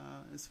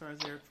as far as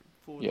their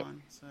forward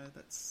line. So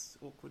that's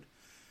awkward.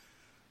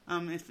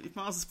 If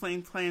Miles is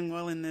playing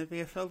well in the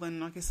VFL,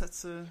 then I guess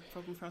that's a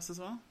problem for us as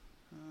well.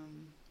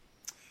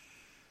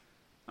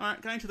 All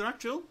right, going to the ruck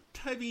duel.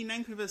 Toby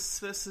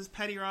Nankervis versus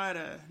Paddy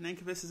Ryder.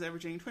 Nankervis is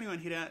averaging 21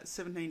 hit-outs,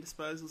 17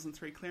 disposals and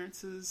 3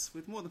 clearances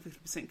with more than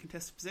 50%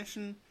 contested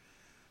possession.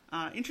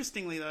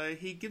 Interestingly, though,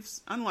 he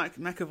gives, unlike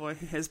McAvoy,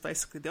 who has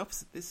basically the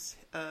opposite,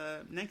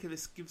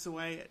 Nankervis gives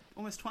away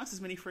almost twice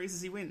as many frees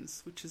as he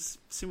wins, which is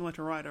similar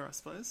to Ryder, I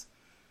suppose.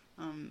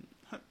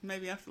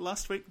 Maybe after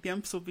last week, the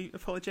umps will be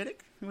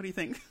apologetic. What do you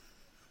think?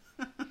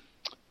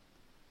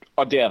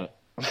 I doubt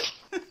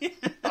it.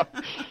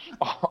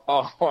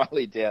 I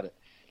highly doubt it.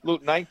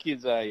 Look, Nank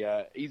is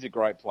he's a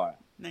great player.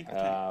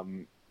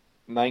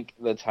 Nank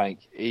the Tank.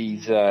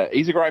 He's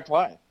a great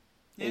player.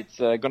 Yeah. It's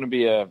going to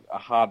be a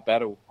hard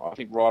battle. I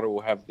think Ryder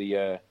will have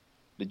the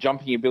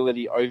jumping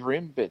ability over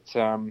him, but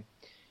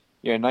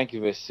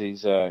Nankervis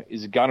is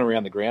a gun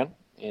around the ground,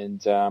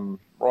 and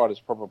Ryder's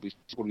probably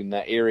put in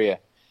that area.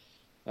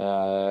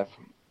 All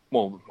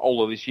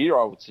of this year,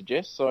 I would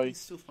suggest. So he's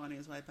still finding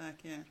his way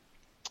back. Yeah,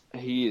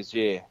 he is.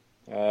 Yeah.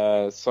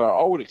 So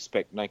I would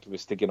expect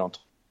Nankervis to get on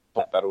top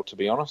of that battle. To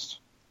be honest.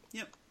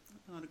 Yep,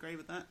 I'd agree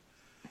with that.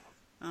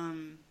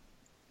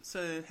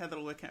 So how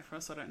that'll work out for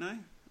us, I don't know.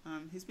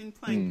 He's been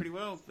playing pretty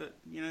well, but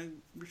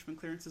Richmond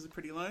clearances are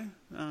pretty low.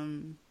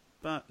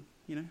 But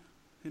who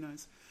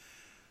knows?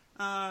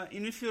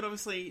 In midfield,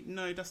 obviously,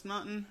 no Dustin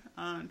Martin.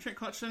 Trent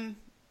Cotchin,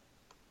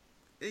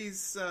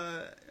 he's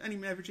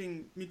only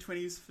averaging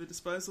mid-20s for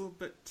disposal,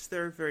 but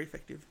they're very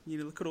effective.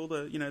 You look at all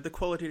the the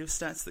qualitative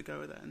stats that go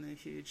with that, and they're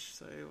huge.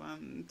 So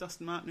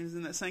Dustin Martin is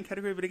in that same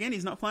category, but again,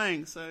 he's not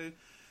playing. So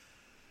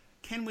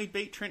can we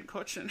beat Trent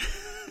Cotchin?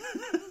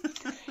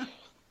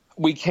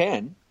 We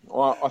can.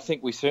 I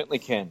think we certainly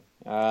can.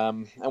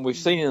 And we've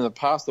seen in the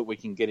past that we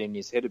can get in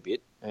his head a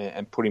bit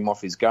and put him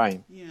off his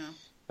game.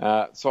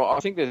 Yeah. So I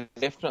think there's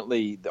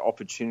definitely the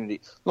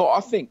opportunity. Look, I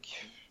think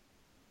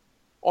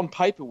on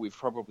paper we've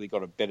probably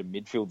got a better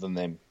midfield than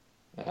them.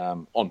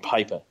 On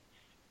paper,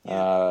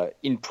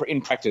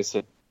 in practice,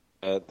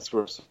 that's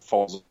where it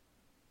falls.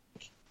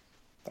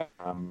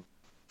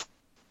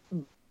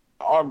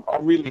 I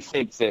really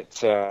think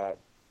that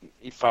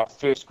if our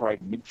first-grade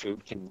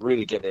midfield can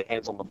really get their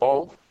hands on the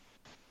ball,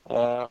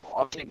 I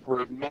think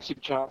we're a massive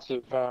chance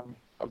of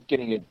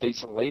getting a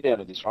decent lead out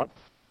of this one,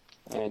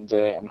 and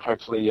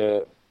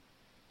hopefully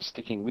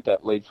sticking with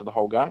that lead for the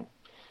whole game.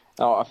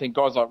 I think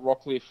guys like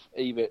Rockcliffe,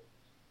 Ebert,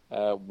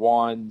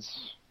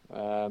 Wines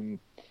are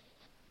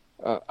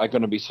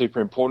going to be super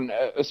important,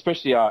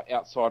 especially our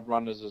outside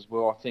runners as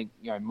well. I think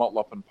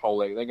Motlop and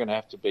Polak, they're going to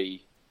have to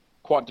be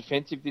quite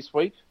defensive this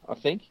week, I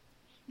think,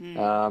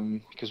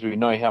 because we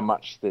know how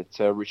much that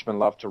Richmond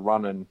love to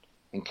run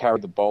and carry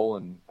the ball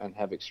and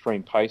have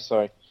extreme pace.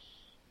 So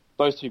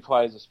those two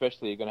players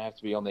especially are going to have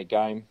to be on their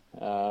game,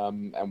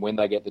 and when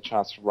they get the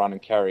chance to run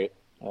and carry it,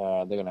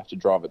 they're going to have to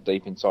drive it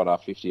deep inside our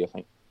 50, I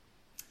think.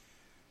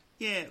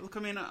 Yeah, look, I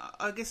mean,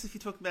 I guess if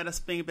you talk about us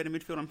being a better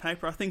midfield on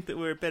paper, I think that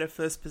we're a better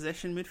first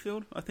possession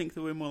midfield. I think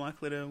that we're more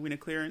likely to win a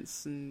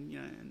clearance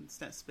and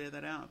stats bear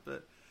that out.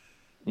 But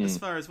as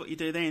far as what you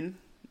do then,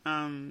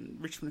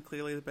 Richmond are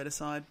clearly the better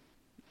side.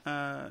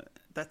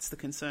 That's the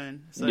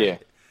concern. So yeah.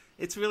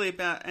 It's really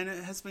about, and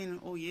it has been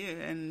all year,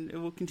 and it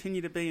will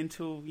continue to be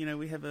until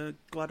we have a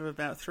glut of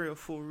about 3 or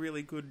 4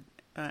 really good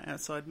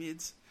outside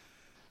mids.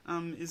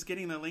 Is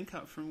getting the link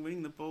up from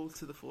winning the ball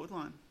to the forward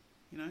line.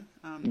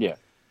 Yeah.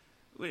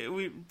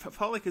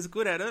 Pollock is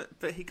good at it,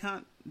 but he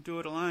can't do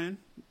it alone.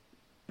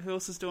 Who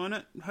else is doing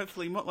it?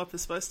 Hopefully Motlop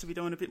is supposed to be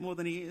doing a bit more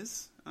than he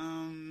is.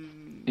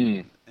 And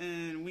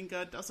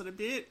Wingard does it a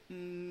bit,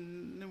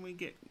 and then we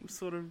get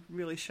sort of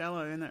really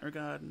shallow in that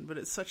regard. But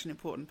it's such an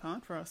important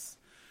part for us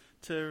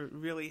to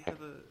really have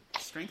a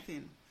strength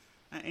in.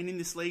 And in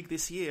this league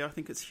this year, I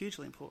think it's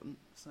hugely important.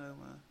 So,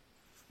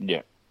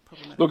 yeah.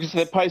 Look, it's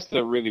the pace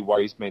that really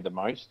worries me the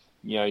most.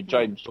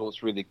 Jaden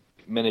Short's really,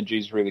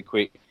 Menagy's really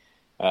quick.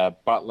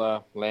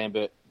 Butler,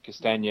 Lambert,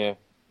 Castagna,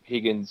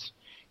 Higgins,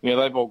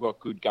 they've all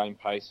got good game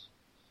pace.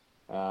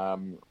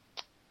 Once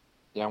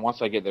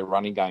they get their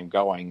running game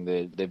going,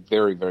 they're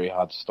very, very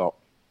hard to stop.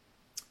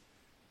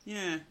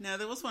 Yeah. Now,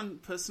 there was one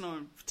person I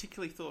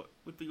particularly thought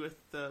would be worth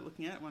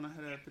looking at when I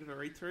had a bit of a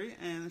read-through,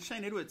 and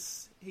Shane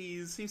Edwards.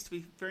 He seems to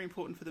be very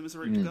important for them as a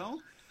route to goal.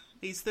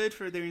 He's third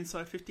for their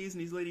inside 50s,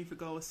 and he's leading for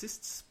goal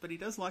assists, but he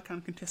does like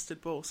uncontested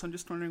ball, so I'm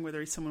just wondering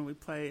whether he's someone we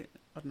play,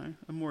 I don't know,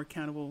 a more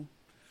accountable...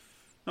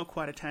 Not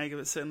quite a tagger,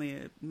 but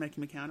certainly make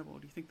him accountable.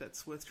 Do you think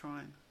that's worth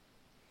trying?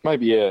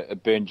 Maybe a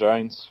Burn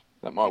Jones.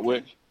 That might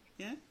work.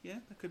 Yeah,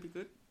 that could be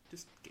good.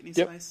 Just get in his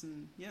face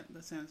and,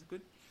 that sounds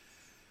good.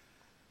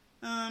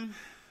 All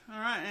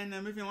right, and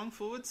moving along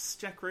forwards,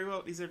 Jack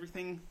Riewoldt is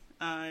everything.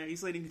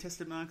 He's leading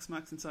contested marks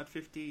inside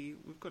 50.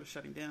 We've got to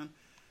shut him down.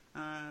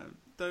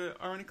 Though,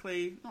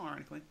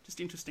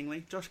 just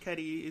interestingly, Josh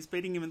Caddy is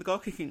beating him in the goal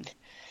kicking.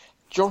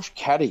 Josh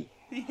Caddy.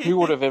 Who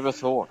would have ever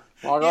thought?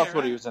 I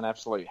thought he was an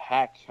absolute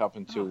hack up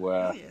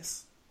until...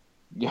 yes.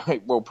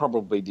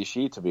 Probably this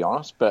year, to be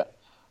honest. But,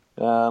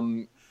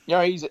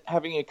 he's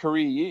having a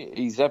career year.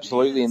 He's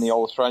absolutely in the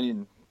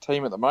All-Australian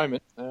team at the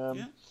moment.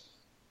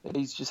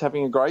 He's just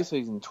having a great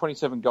season.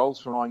 27 goals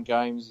for 9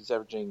 games. He's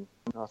averaging,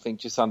 I think,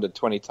 just under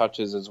 20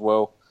 touches as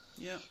well.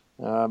 Yeah.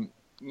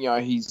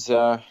 He's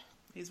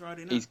right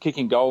in He's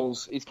kicking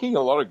goals. He's kicking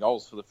a lot of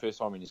goals for the first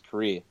time in his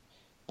career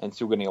and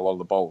still getting a lot of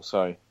the ball.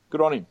 So, good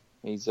on him.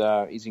 He's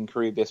in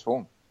career best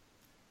form.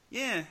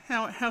 Yeah,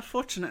 how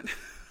fortunate.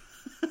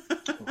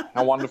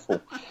 How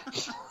wonderful.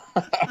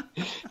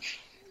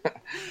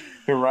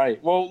 Hooray.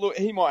 Well, look,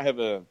 he might have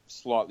a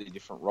slightly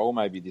different role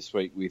maybe this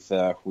week with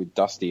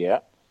Dusty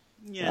out.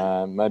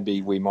 Yeah.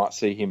 Maybe we might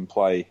see him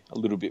play a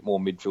little bit more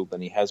midfield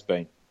than he has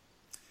been.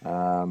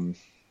 But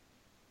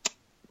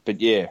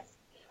yeah,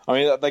 I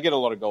mean, they get a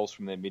lot of goals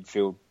from their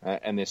midfield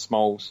and their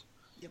smalls.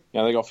 Yep.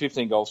 They got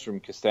 15 goals from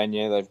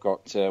Castagna. They've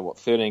got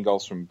 13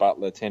 goals from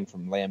Butler, 10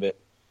 from Lambert,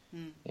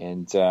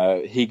 and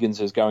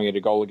Higgins is going at a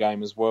goal a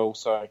game as well.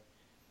 So,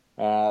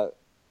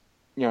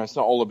 it's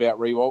not all about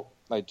Riewoldt.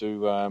 They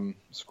do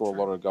score a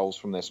lot of goals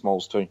from their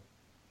smalls too.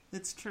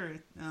 That's true.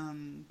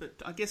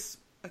 But I guess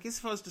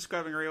if I was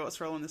describing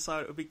Riewoldt's role on the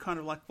side, it would be kind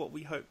of like what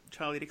we hope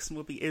Charlie Dixon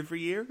will be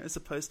every year, as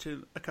opposed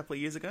to a couple of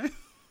years ago.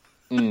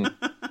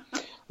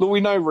 Look, we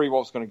know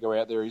Riewoldt's going to go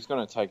out there. He's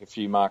going to take a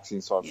few marks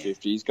inside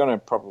 50. He's going to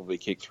probably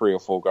kick 3 or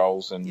 4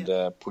 goals and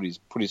put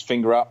his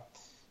finger up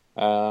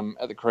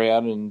at the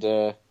crowd and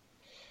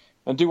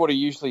do what he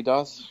usually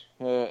does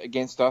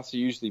against us. He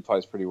usually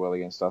plays pretty well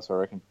against us, I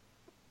reckon.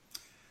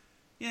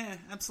 Yeah,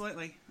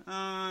 absolutely.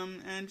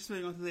 And just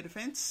moving on to their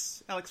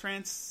defence, Alex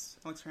Rance.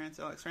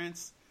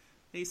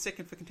 He's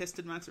second for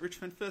contested marks at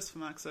Richmond, first for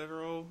marks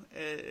overall.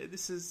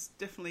 This is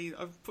definitely...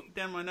 I've put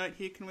down my note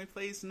here. Can we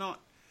please not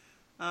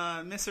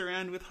mess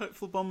around with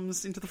hopeful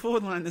bombs into the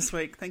forward line this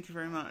week? Thank you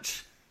very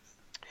much.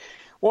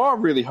 Well, I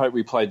really hope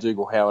we play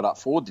Dougal Howard up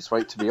forward this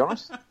week, to be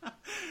honest.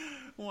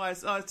 Why?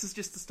 It's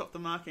just to stop the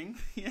marking.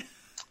 Yeah.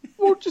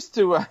 Well, just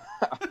to...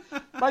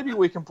 maybe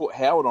we can put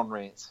Howard on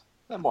Rance.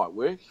 That might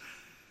work.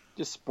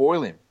 Just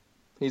spoil him.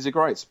 He's a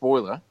great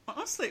spoiler.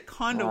 Honestly, it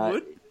kind of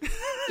would.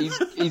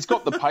 he's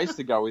got the pace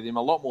to go with him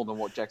a lot more than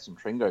what Jackson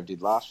Tringove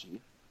did last year.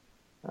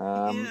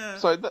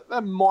 So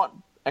that might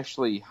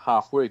actually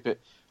half work, but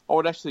I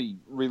would actually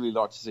really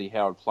like to see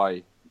Howard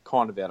play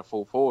kind of out of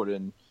full forward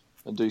and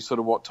do sort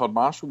of what Todd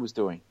Marshall was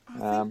doing.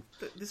 So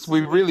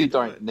we really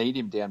don't need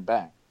him down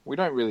back. We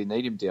don't really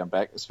need him down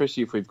back,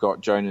 especially if we've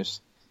got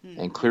Jonas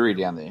and Cleary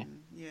down there.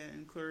 Yeah,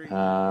 and Cleary.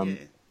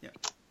 Yeah.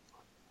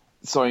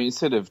 So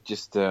instead of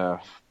just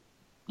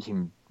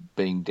him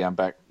being down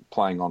back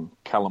playing on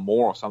Callum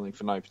Moore or something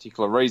for no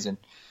particular reason,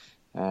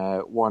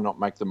 why not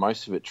make the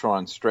most of it, try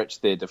and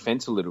stretch their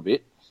defence a little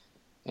bit,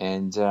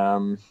 and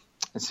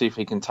see if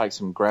he can take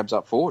some grabs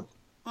up forward.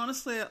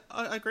 Honestly,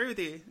 I agree with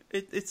you.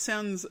 It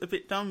sounds a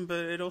bit dumb,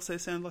 but it also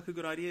sounds like a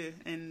good idea.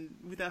 And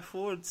with our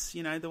forwards,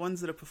 the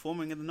ones that are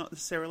performing are not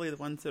necessarily the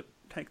ones that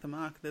take the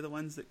mark. They're the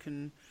ones that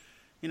can,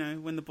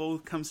 when the ball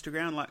comes to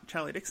ground, like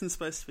Charlie Dixon's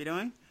supposed to be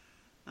doing,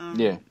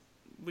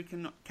 we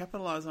can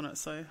capitalise on it.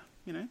 So,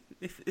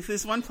 if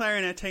there's one player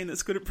in our team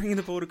that's good at bringing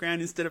the ball to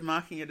ground instead of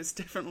marking it, it's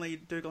definitely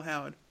Dougal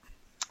Howard.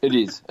 It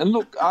is. And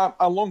look,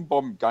 our long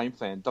bomb game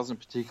plan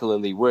doesn't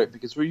particularly work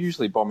because we're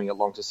usually bombing it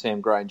long to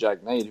Sam Gray and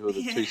Jack Mead, who are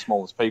the two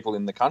smallest people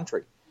in the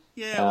country.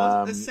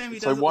 Yeah, Sammy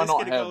does at least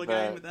get a goal a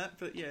game with that,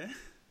 but yeah.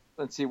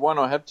 Let's see, why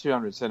not have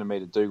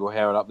 200-centimetre Dougal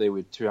Howard up there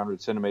with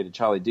 200-centimetre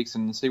Charlie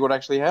Dixon and see what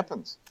actually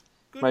happens?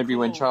 Maybe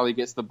when Charlie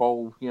gets the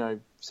ball,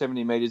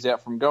 70 metres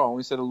out from goal,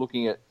 instead of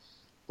looking at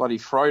bloody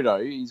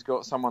Frodo, he's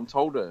got someone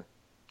told to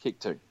kick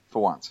to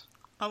for once.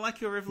 I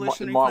like your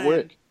revolutionary plan.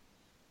 It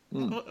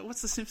might work.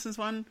 What's the Simpsons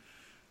one?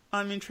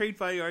 I'm intrigued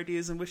by your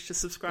ideas and wish to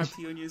subscribe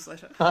to your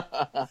newsletter.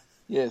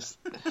 Yes.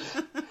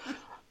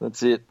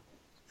 That's it.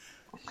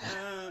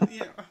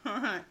 Yeah, all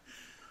right.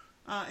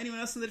 Anyone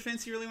else in the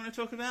defence you really want to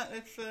talk about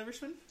at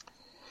Richmond?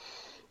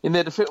 In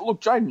their defence,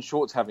 look, Jayden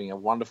Short's having a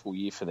wonderful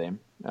year for them.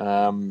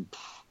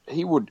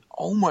 He would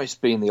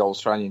almost be in the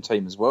All-Australian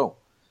team as well.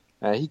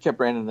 He kept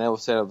Brandon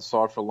Ellis out of the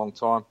side for a long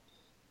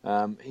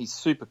time. He's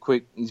super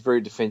quick. He's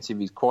very defensive.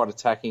 He's quite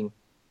attacking.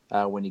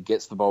 When he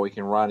gets the ball, he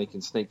can run. He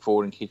can sneak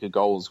forward and kick a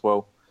goal as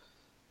well.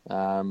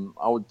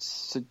 I would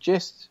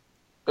suggest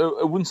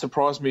it wouldn't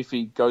surprise me if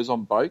he goes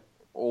on boat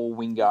or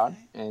wingguard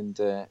and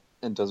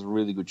does a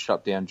really good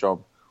shutdown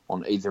job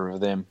on either of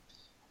them.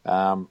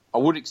 I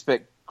would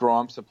expect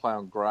Grimes to play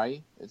on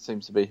Gray. It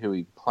seems to be who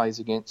he plays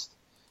against,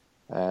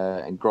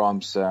 and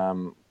Grimes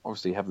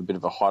obviously have a bit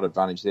of a height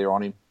advantage there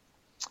on him.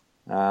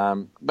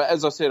 But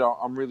as I said,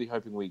 I'm really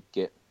hoping we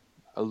get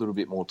a little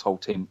bit more tall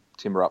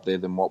timber up there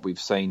than what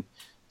we've seen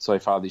so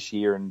far this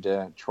year, and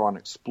try and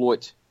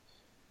exploit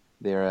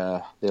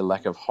their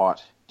lack of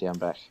height down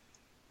back.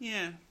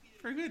 Yeah,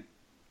 very good.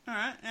 All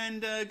right,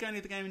 and going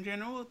to the game in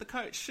general, the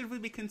coach, should we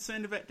be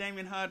concerned about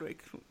Damien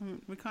Hardwick?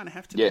 We kind of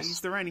have to be.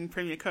 He's the reigning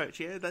premier coach,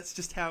 yeah? That's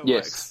just how it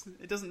works.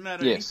 It doesn't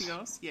matter anything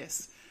else.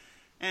 Yes.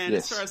 And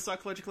as far as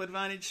psychological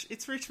advantage,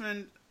 it's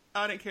Richmond.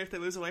 I don't care if they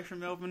lose away from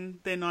Melbourne.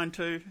 They're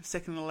 9-2,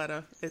 second on the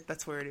ladder.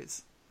 That's where it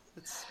is.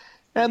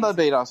 And they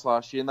beat us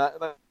last year,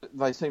 and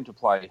they seem to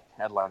play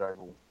Adelaide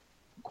Oval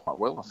quite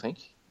well, I think.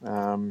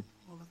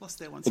 Well, they've lost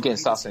their once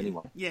against us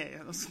anyway. Yeah.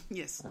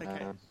 Yes.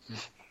 Okay.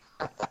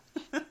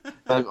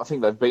 I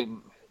think they've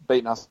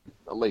beaten us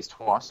at least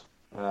twice.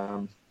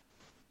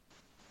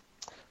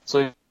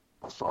 So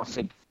I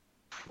think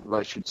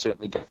they should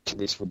certainly get to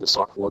this with the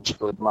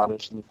psychological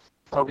advantage, and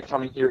they'll be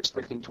coming here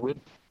expecting to win.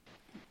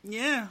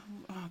 Yeah.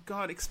 Oh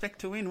God, expect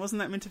to win. Wasn't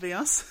that meant to be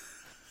us?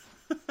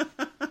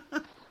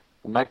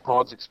 The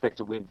Magpies expect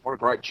to win. What a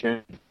great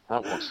tune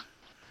that was.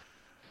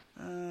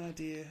 Oh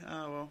dear.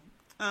 Oh well.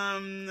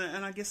 And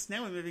I guess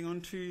now we're moving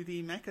on to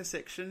the Macca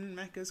section.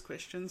 Macca's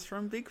questions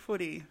from Big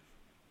Footy.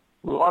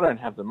 Well, I don't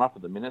have them up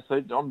at the minute, so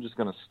I'm just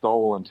going to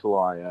stall until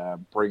I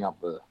bring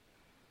up the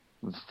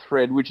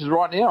thread, which is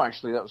right now,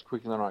 actually. That was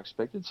quicker than I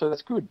expected, so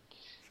that's good.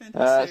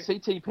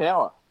 Fantastic. CT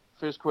Power,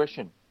 first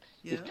question.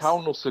 Yes. If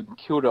Carlton or St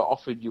Kilda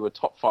offered you a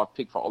top 5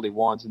 pick for Ollie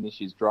Wines in this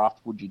year's draft,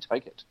 would you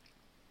take it?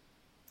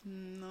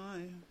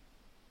 No.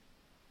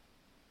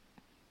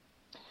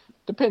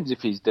 Depends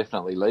if he's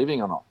definitely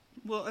leaving or not.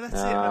 Well, that's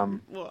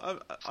it. Well,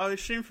 I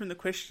assume from the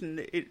question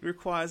that it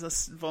requires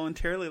us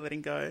voluntarily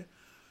letting go.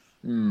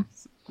 I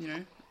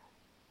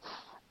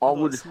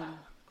would. It's not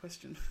a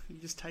question. You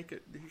just take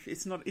it.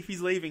 If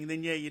he's leaving,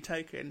 then yeah, you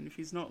take it, and if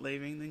he's not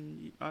leaving,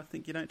 then I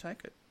think you don't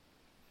take it.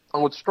 I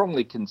would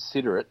strongly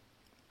consider it,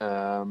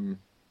 but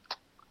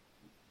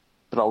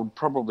I would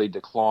probably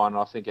decline.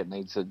 I think it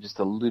needs just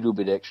a little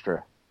bit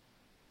extra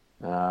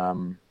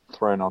thrown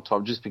on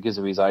top, just because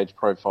of his age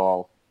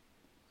profile,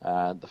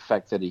 the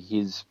fact that he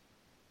is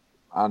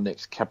our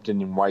next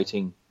captain in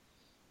waiting.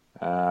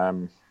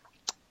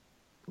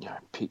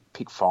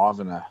 Pick 5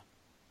 and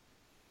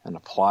a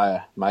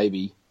player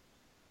maybe.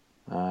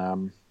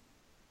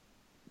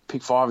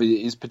 Pick 5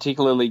 is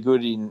particularly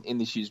good in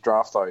this year's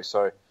draft though,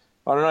 so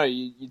I don't know.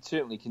 You'd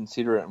certainly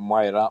consider it and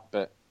weigh it up,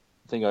 but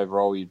I think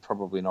overall you'd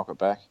probably knock it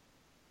back.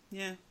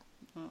 Yeah,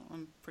 well,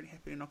 I'm pretty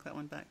happy to knock that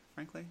one back,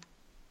 frankly.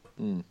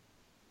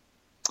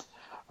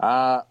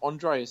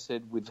 Andre has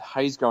said, with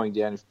Hayes going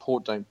down, if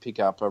Port don't pick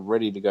up a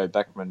ready-to-go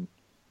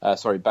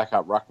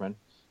backup ruckman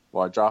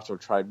by draft or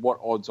trade, what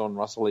odds on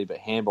Russell Ebert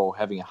handball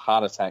having a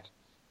heart attack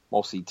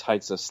whilst he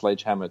takes a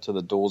sledgehammer to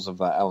the doors of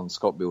the Alan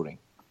Scott building?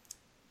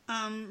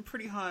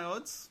 Pretty high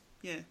odds.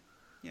 Yeah.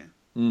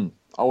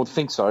 I would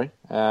think so.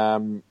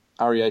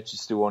 REH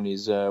is still on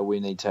his we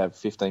need to have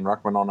 15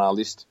 ruckmen on our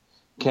list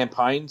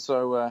campaign,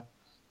 so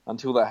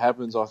until that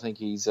happens, I think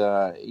he's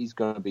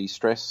going to be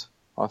stressed,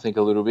 I think,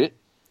 a little bit.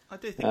 I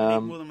do think we need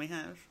more than we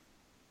have.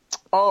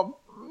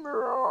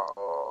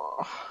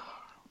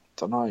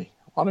 Don't know.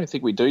 I don't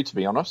think we do, to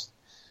be honest.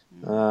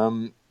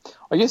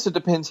 I guess it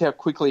depends how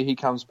quickly he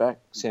comes back,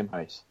 Sam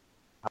Hayes.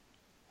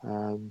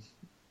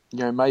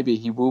 maybe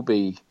he will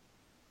be.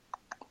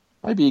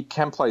 Maybe he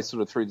can play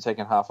sort of through the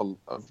second half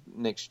of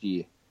next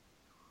year.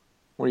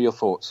 What are your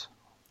thoughts?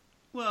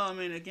 Well, I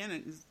mean, again,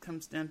 it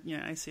comes down,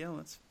 ACL.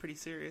 It's pretty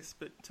serious,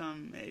 but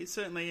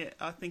certainly,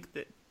 I think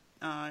that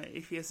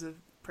if he has a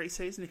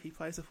pre-season, if he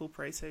plays a full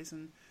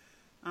pre-season,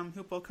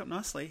 he'll bulk up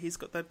nicely. He's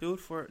got that build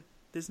for it.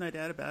 There's no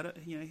doubt about it.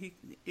 He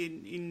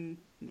in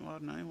I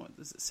don't know, what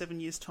is it,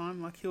 7 years'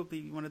 time, like he'll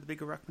be one of the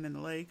bigger ruckmen in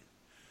the league,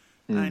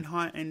 and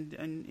and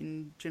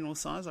in general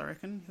size, I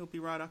reckon he'll be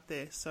right up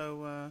there.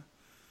 So,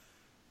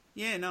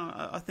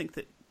 I think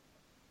that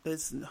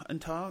there's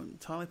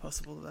entirely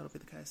possible that'll be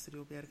the case, that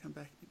he'll be able to come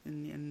back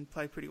and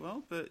play pretty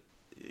well. But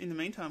in the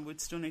meantime,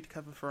 we'd still need to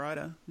cover for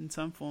Ida in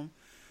some form.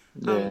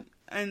 Yeah.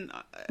 Right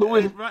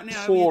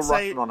now, you'd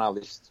say, on our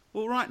list.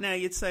 Well, right now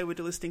you'd say we're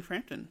delisting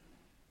Frampton,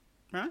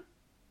 right?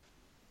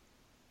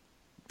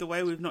 The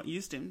way we've not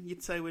used him,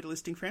 you'd say we're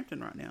delisting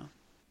Frampton right now.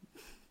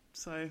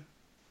 So.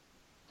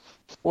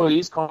 Well, he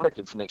is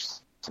contracted for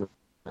next. So.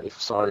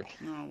 Oh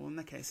well, in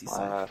that case he's safe.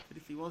 But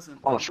if he wasn't,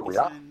 I'm not sure we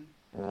are.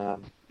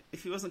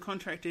 If he wasn't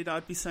contracted,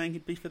 I'd be saying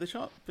he'd be for the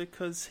shop,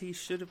 because he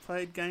should have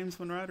played games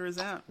when Ryder is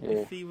out,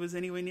 if he was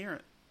anywhere near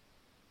it.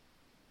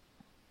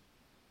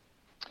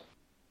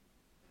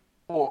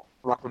 Or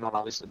ruckman on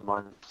our list at the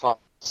moment,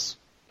 plus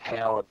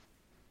Howard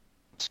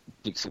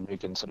Dixon, who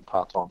can sort of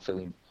part-time fill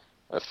in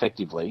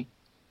effectively.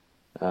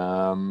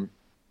 I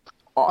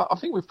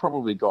think we've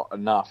probably got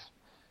enough.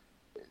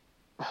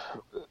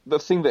 The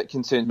thing that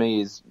concerns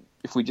me is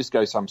if we just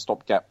go some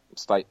stopgap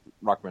state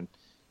ruckman,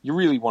 you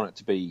really want it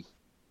to be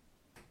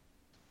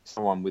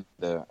someone with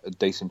a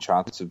decent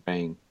chance of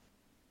being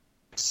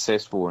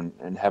successful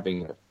and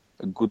having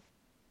a good,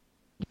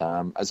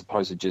 as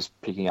opposed to just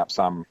picking up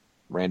some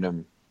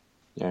random,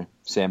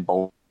 Sam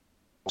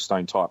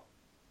Bolstone type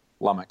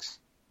lummox,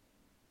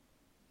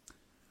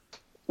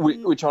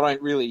 which I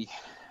don't really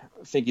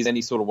think is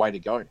any sort of way to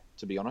go,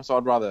 to be honest.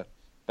 I'd rather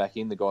back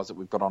in the guys that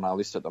we've got on our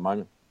list at the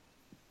moment.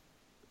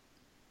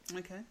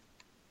 Okay.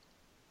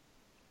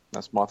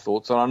 That's my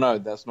thoughts. And I know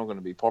that's not going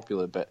to be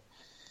popular, but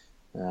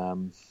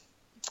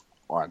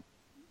I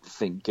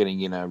think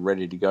getting in a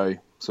ready-to-go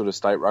sort of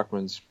state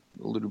ruckman's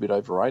a little bit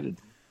overrated.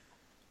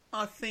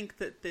 I think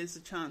that there's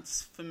a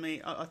chance for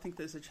me. I think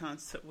there's a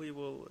chance that we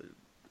will,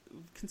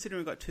 considering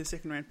we've got 2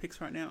 second-round picks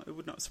right now, it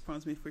would not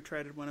surprise me if we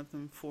traded one of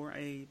them for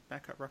a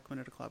backup ruckman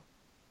at a club.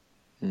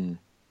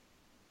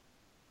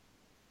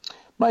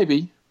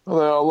 Maybe.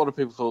 Although a lot of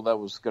people thought that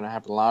was going to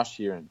happen last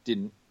year and it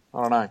didn't.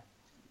 I don't know.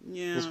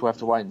 Yeah. Guess we'll have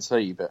to wait and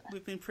see. But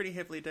we've been pretty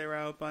heavily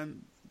derailed by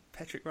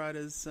Patrick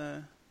Ryder's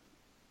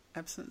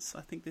absence,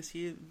 I think, this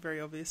year.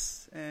 Very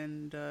obvious.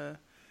 And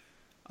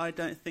I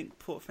don't think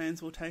Port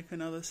fans will take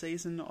another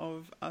season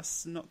of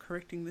us not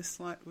correcting this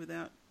slight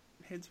without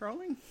heads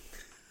rolling.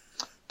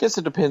 Guess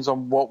it depends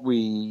on what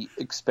we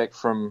expect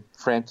from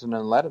Frampton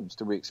and Laddams.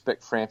 Do we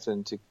expect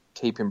Frampton to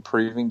keep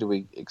improving? Do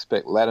we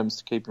expect Laddams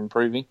to keep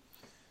improving?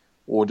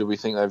 Or do we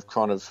think they've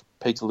kind of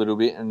peaked a little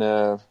bit and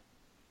are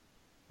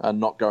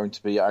not going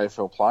to be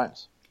AFL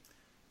players?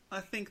 I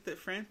think that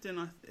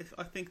Frampton,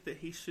 I think that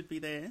he should be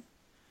there.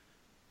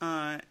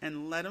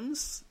 And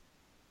Laddams,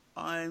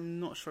 I'm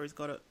not sure he's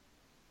got it.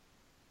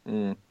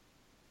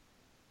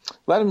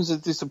 Laddams has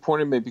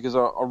disappointed me because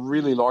I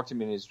really liked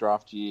him in his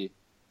draft year.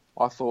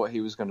 I thought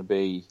he was going to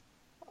be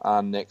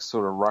our next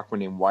sort of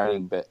ruckman in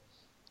waiting, but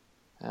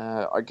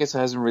I guess it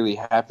hasn't really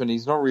happened.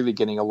 He's not really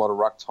getting a lot of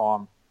ruck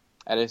time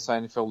at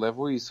SANFL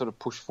level. He's sort of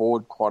pushed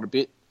forward quite a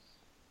bit.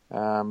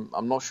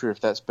 I'm not sure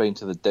if that's been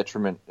to the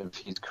detriment of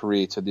his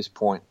career to this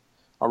point.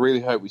 I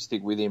really hope we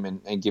stick with him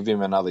and give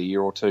him another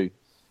year or two,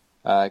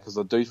 because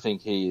I do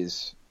think he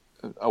is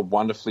a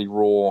wonderfully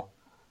raw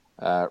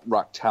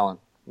ruck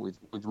talent with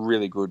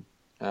really good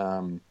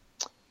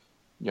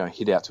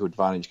hit out to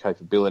advantage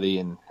capability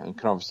and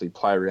can obviously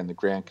play around the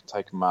ground, can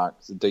take a mark.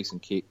 It's a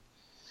decent kick.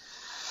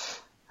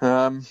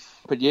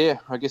 But yeah,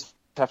 I guess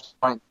have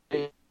to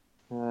wait.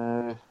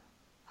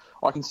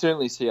 I can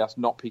certainly see us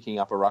not picking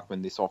up a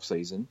ruckman this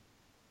off-season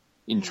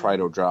in trade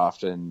or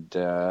draft, and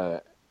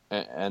a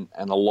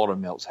lot of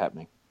melts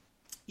happening.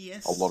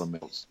 Yes. A lot of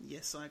melts.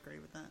 Yes, I agree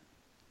with that.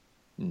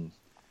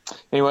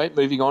 Anyway,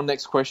 moving on.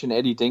 Next question,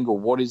 Eddie Dingle.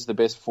 What is the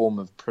best form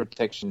of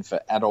protection for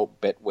adult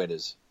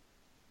bedwetters?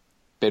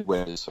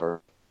 Bedwetters, sorry.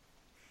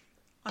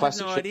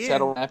 Plastic I have no sheets,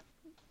 idea.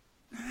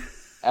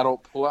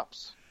 adult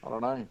pull-ups? I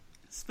don't know.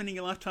 Spending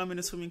a lifetime in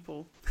a swimming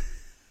pool.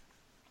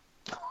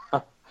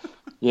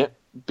 Yep.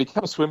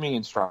 Become a swimming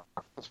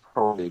instructor. That's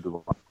probably a good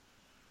one.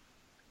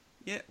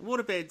 Yeah,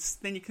 waterbeds.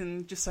 Then you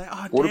can just say,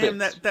 oh, Water damn,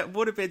 beds. that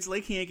waterbed's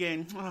leaking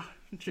again. Oh,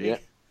 gee. Yeah,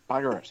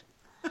 bugger it.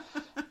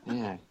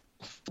 Yeah.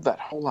 That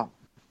hole up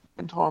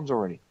 10 times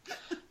already.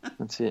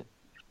 That's it.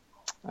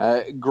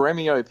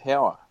 Gremio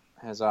Power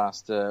has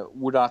asked,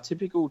 would our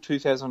typical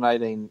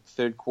 2018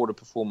 third quarter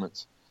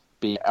performance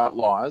be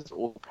outliers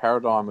or the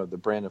paradigm of the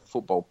brand of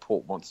football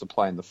Port wants to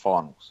play in the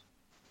finals?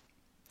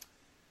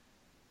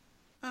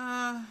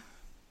 Don't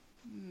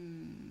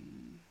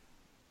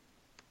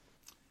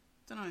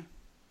know.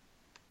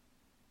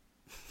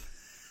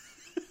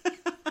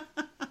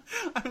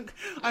 I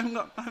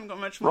haven't got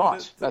much more.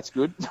 Right, that's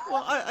good.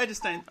 Well, I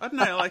just don't. I don't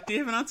know. Like, do you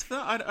have an answer for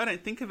that? I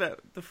don't think about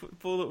the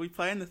football that we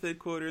play in the third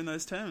quarter in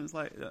those terms.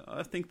 Like,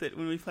 I think that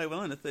when we play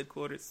well in the third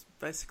quarter, it's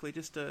basically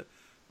just a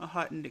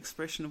heightened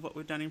expression of what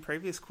we've done in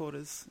previous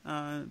quarters.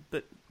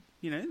 But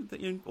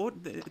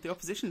the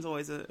opposition's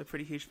always a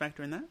pretty huge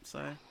factor in that.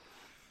 So,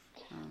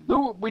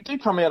 Look, we do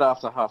come out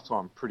after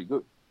half-time pretty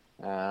good.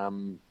 I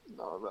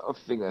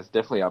think that's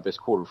definitely our best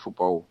quarter of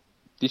football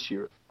this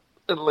year.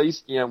 At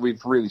least,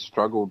 we've really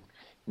struggled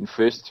in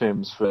first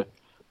terms for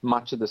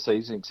much of the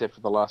season, except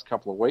for the last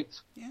couple of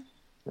weeks. Yeah.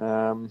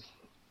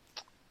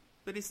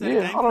 But is that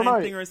a game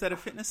plan thing or is that a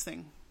fitness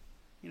thing?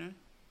 I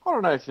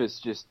don't know if it's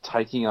just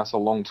taking us a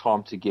long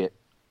time to get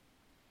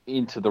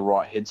into the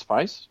right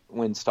headspace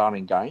when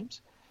starting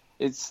games.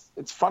 It's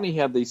funny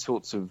how these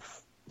sorts of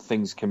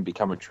things can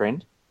become a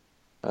trend.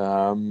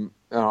 I'm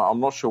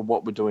not sure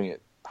what we're doing at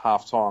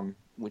half-time,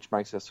 which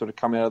makes us sort of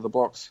come out of the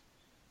blocks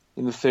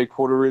in the third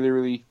quarter really,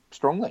 really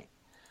strongly.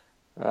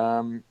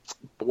 But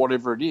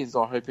whatever it is,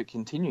 I hope it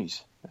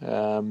continues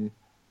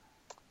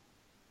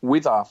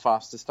with our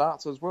faster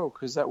starts as well,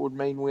 because that would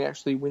mean we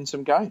actually win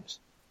some games.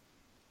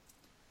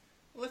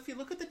 Well, if you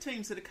look at the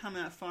teams that have come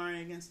out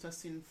firing against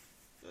us in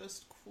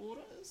first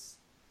quarters,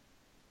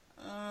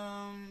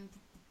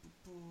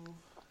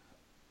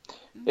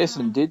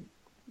 Essendon did.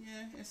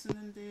 Yeah,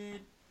 Essendon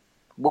did.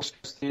 West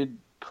Coast did.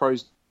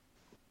 Crows.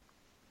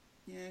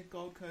 Yeah,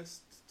 Gold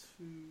Coast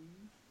too.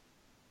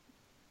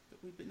 But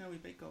we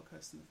beat Gold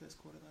Coast in the first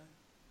quarter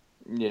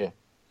though. Yeah,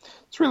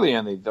 it's really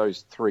only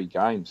those three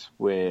games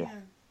where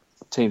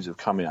teams have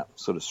come out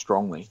sort of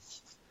strongly.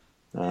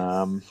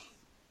 Yes.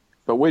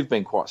 But we've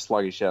been quite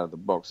sluggish out of the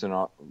box, and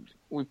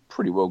we've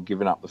pretty well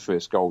given up the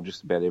first goal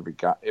just about every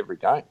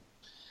game,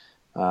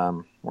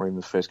 or even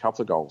the first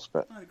couple of goals.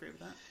 But I agree with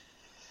that.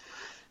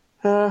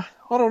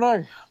 I don't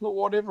know. Look,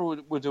 whatever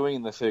we're doing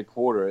in the third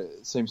quarter,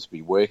 it seems to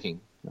be working.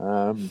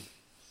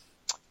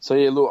 So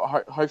yeah,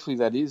 look, hopefully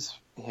that is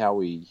how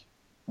we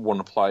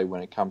want to play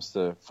when it comes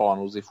to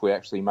finals, if we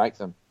actually make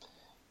them,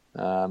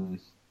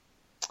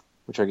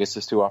 which I guess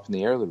is still up in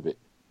the air a little bit.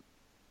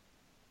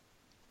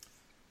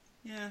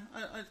 Yeah,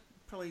 I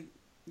probably,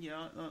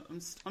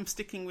 I'm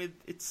sticking with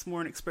it's more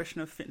an expression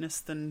of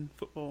fitness than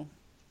football.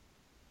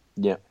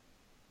 Yeah.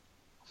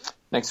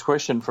 Next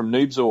question from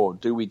Noobzor.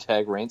 Do we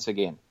tag Rance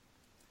again?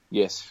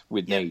 Yes,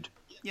 with need.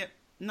 Yep.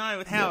 No,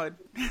 with Howard.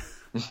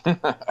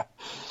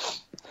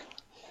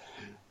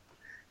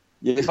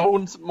 Yes, I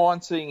wouldn't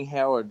mind seeing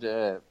Howard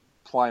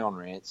play on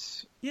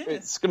Rance. Yeah.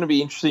 It's going to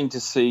be interesting to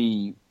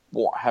see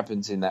what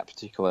happens in that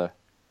particular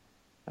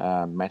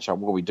matchup,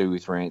 what we do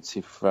with Rance,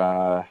 if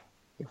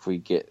we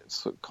get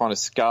kind of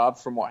scarred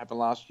from what happened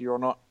last year or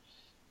not.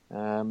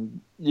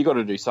 You got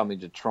to do something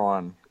to try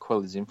and quell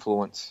his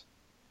influence,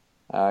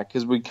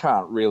 because we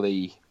can't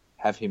really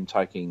have him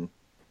taking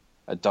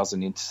a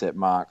dozen intercept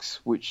marks,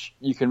 which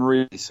you can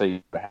really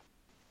see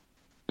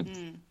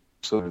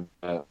sort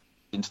of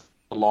into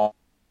the line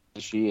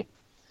this year.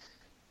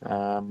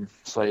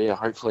 So yeah,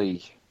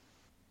 hopefully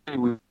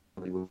we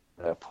will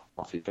pull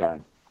off his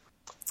game.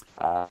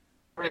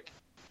 Rick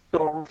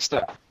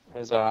Rockstar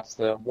has asked,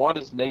 why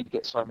does Need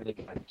get so many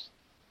games?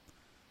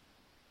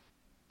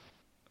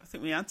 I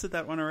think we answered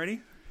that one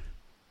already.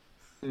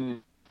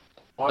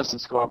 Why is the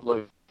Sky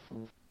Blue?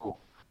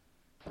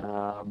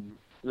 One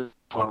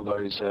of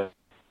those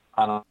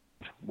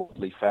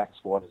unworldly facts.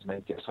 Why does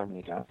Need get so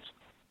many games?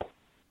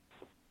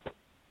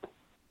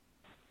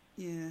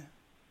 Yeah.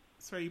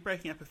 Sorry, you're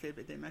breaking up a fair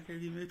bit there, Macca.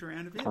 Have you moved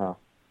around a bit?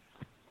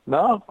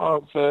 No,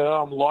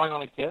 I'm lying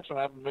on a couch and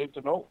I haven't moved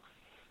at all.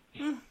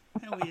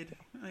 How weird.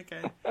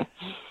 Okay.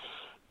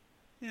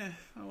 Yeah,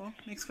 oh well.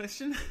 Next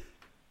question.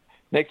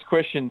 Next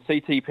question,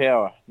 CT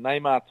Power.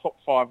 Name our top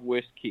 5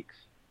 worst kicks.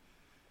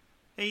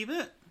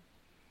 Ebert?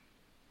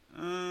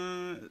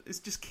 It's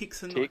just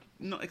kicks and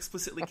not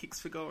explicitly kicks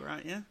for goal,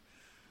 right? Yeah?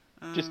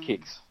 Just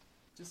kicks.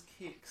 Just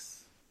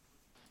kicks.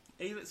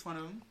 Ebert's one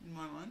of them, in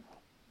my mind.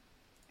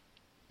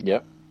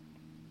 Yep.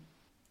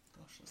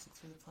 Gosh, let's look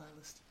through the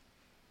playlist.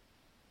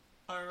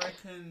 I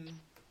reckon...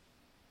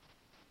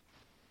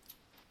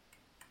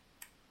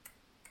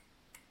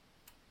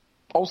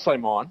 I'll say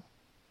mine.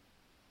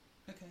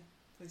 Okay,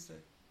 please do.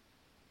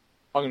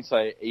 I'm going to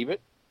say Ebert.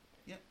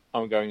 Yep.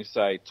 I'm going to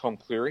say Tom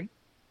Cleary.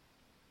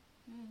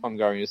 I'm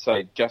going to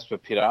say Jasper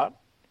Pittard.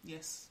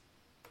 Yes.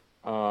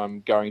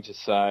 I'm going to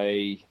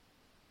say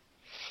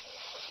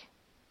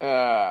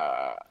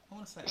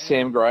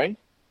Sam Gray.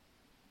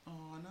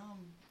 Oh, no,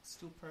 I'm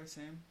still pro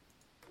Sam.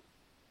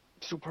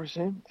 Still pro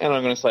Sam? And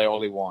I'm going to say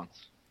Ollie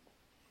Wines.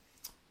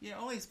 Yeah,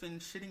 Ollie's been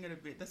shitting it a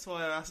bit. That's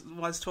why I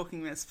was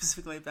talking about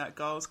specifically about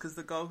goals, because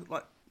the goal,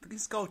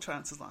 his goal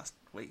chances last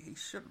week, he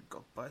should have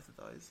got both of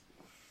those.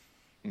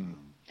 And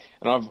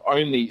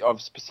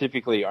I've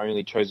specifically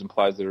only chosen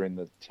players that are in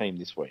the team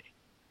this week.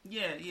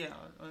 Yeah,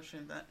 I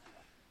assumed that.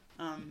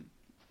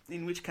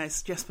 In which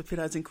case, Jasper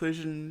Pittard's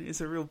inclusion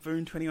is a real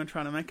boon to anyone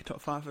trying to make a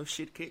top 5 of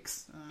shit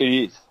kicks. It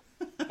is.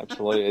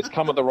 Absolutely. It's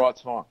come at the right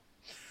time.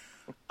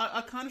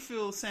 I kind of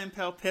feel Sam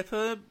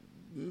Powell-Pepper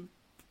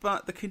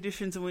but the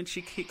conditions in which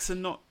he kicks are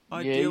not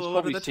ideal a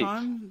lot of the sick.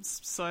 time,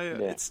 so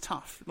it's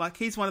tough. Like,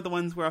 he's one of the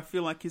ones where I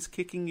feel like his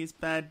kicking is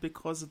bad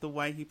because of the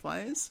way he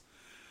plays,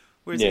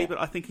 whereas Ebert,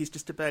 I think he's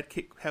just a bad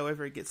kick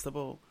however he gets the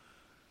ball.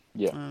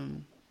 Yeah.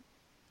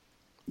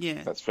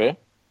 That's fair.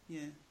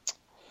 Yeah.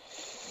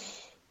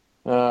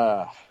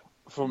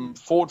 From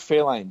Ford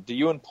Fairlane, do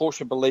you and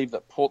Portia believe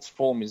that Port's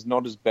form is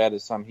not as bad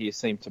as some here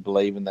seem to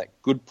believe, and that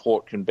good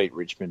Port can beat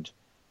Richmond?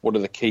 What are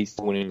the keys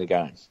to winning the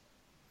game?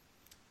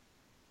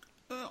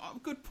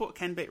 Good Port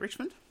can beat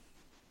Richmond.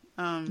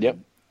 Yep.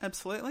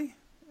 Absolutely.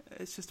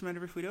 It's just a matter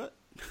of if we do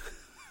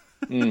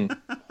it.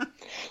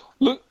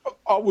 Look,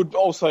 I would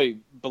also...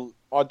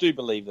 I do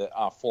believe that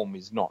our form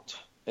is not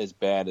as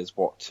bad as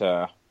what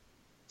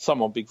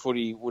some on Big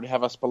Footy would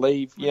have us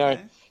believe. You know,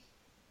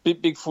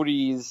 Big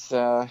Footy is...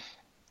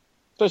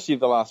 especially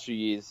the last few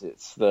years,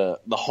 it's the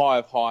high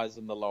of highs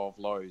and the low of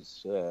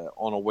lows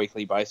on a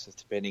weekly basis,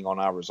 depending on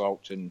our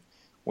result. And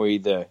we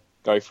either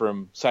go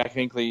from Zach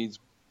Hinkley,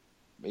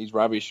 he's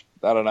rubbish,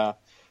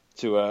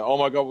 to oh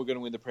my God, we're going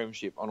to win the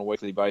premiership on a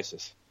weekly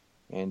basis.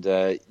 And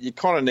you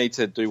kind of need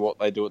to do what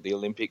they do at the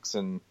Olympics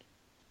and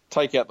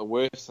take out the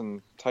worst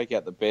and take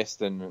out the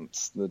best. And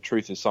the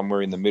truth is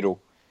somewhere in the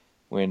middle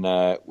when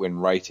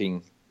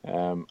rating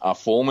our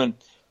form. And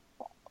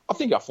I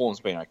think our form's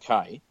been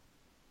okay.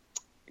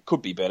 It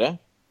could be better.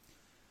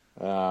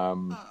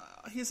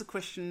 Here's a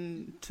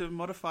question to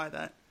modify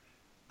that.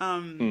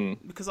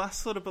 Because I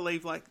sort of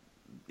believe, like,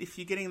 if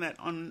you're getting that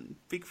on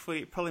Big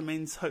Footy, it probably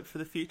means hope for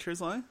the future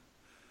as well.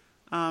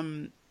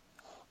 And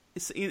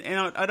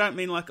I don't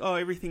mean like, oh,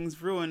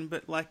 everything's ruined,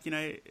 but like, you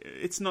know,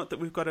 it's not that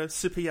we've got a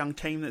super young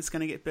team that's going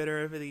to get better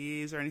over the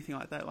years or anything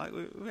like that. Like,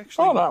 we've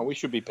actually... Oh, no, we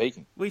should be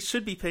peaking. We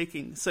should be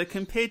peaking. So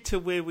compared to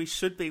where we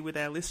should be with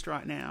our list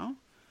right now,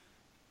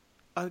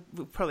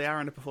 we probably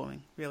are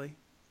underperforming, really.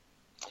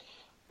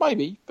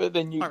 Maybe, but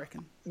then you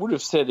would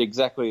have said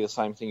exactly the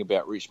same thing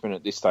about Richmond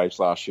at this stage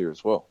last year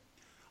as well.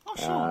 Oh,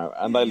 sure.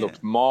 And they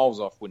looked miles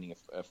off winning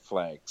a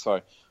flag. So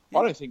I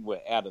don't think we're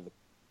out of the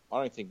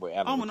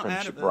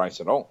premiership race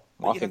at all.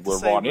 I think we're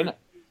right in it.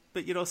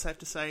 But you'd also have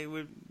to say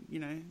we're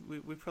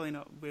probably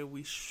not where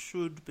we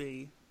should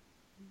be.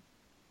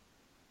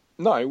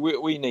 No,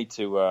 we need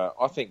to.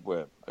 I think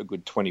we're a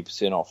good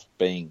 20% off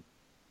being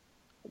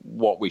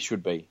what we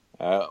should be.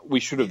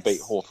 We should have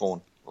beat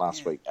Hawthorn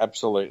last week.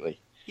 Absolutely.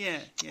 Yeah.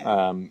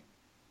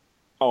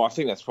 I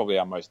think that's probably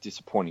our most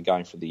disappointing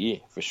game for the year,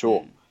 for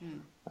sure.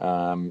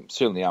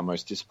 Certainly our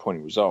most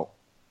disappointing result.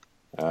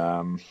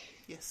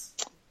 Yes.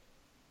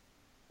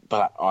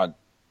 But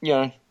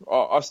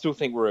I still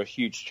think we're a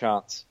huge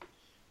chance.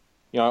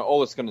 You know,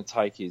 all it's going to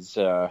take is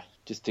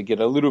just to get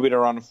a little bit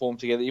of run of form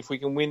together. If we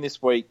can win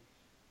this week,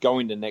 go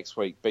into next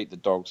week, beat the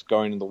Dogs,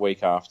 go into the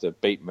week after,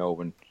 beat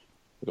Melbourne.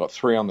 We've got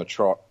 3 on the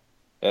trot.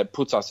 It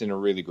puts us in a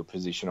really good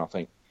position, I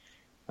think.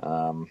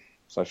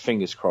 So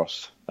fingers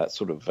crossed that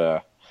sort of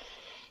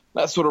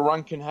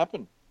run can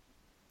happen.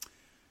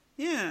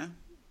 Yeah,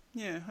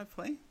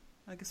 hopefully.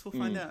 I guess we'll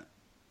find out.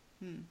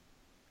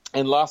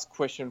 And last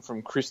question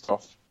from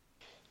Christoph.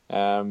 He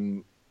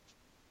can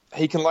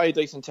lay a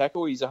decent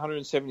tackle. He's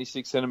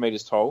 176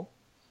 centimetres tall.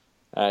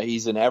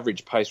 He's an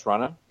average pace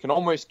runner. Can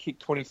almost kick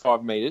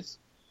 25 metres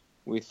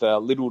with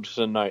little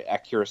to no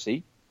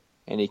accuracy.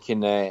 And he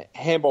can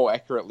handball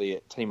accurately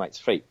at teammates'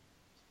 feet.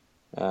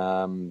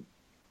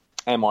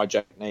 Am I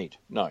Jack Need?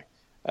 No.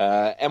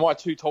 Am I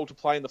too tall to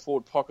play in the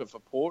forward pocket for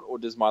Port, or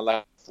does my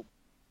lack of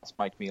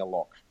football make me a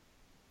lock?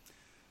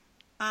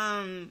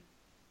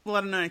 Well,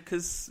 I don't know,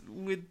 because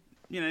with,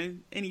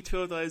 any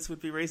two of those would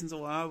be reasons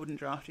why I wouldn't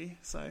draft you,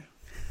 so...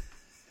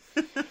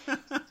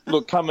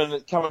 Look, come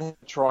and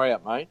try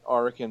out, mate. I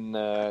reckon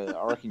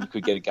you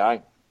could get a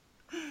game.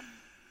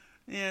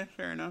 Yeah,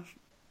 fair enough.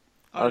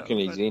 I reckon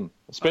he's in,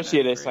 especially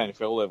at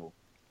SANFL level.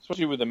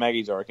 Especially with the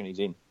Maggies, I reckon he's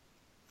in.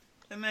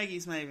 The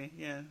Maggies, maybe,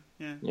 yeah.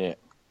 Yeah.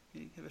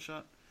 You have a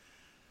shot.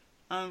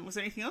 Was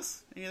there anything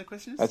else? Any other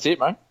questions? That's it,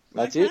 mate.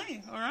 That's it.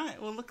 All right.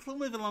 Well, look, we'll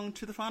move along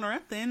to the final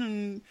wrap then,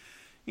 and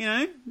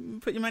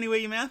put your money where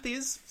your mouth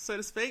is, so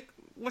to speak.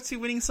 What's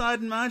your winning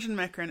side and margin,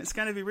 Macron? It's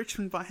going to be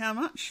Richmond by how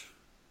much?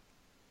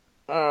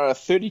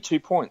 32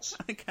 points.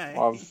 Okay.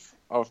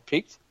 I've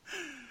picked.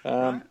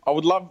 Right. I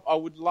would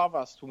love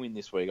us to win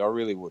this week. I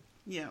really would.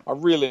 Yeah. I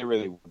really,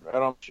 really would.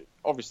 And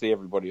obviously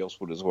everybody else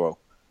would as well.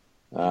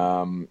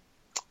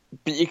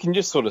 But you can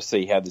just sort of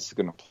see how this is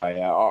going to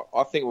play out.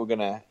 I think we're going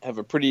to have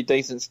a pretty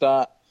decent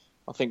start.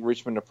 I think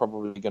Richmond are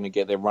probably going to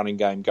get their running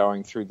game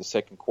going through the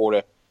second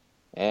quarter,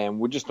 and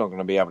we're just not going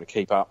to be able to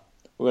keep up.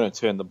 We're going to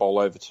turn the ball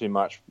over too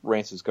much.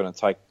 Rance is going to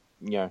take,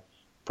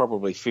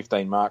 probably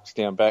 15 marks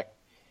down back.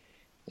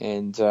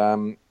 And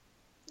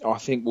I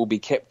think we'll be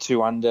kept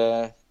to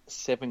under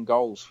 7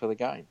 goals for the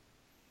game.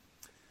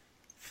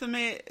 For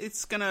me,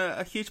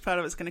 a huge part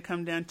of it's going to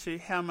come down to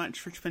how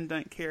much Richmond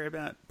don't care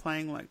about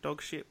playing like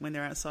dog shit when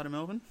they're outside of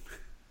Melbourne.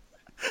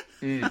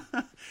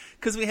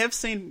 Because we have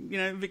seen,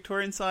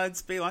 Victorian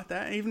sides be like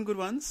that, even good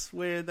ones,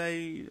 where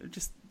they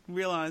just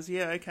realise,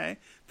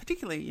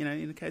 particularly,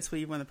 in the case where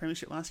you won the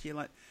premiership last year,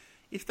 like,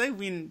 if they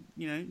win,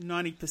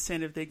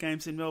 90% of their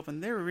games in Melbourne,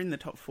 they're in the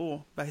top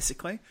 4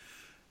 basically.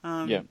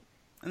 Yeah.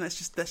 And that's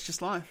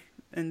just life.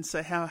 And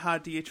so, how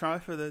hard do you try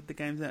for the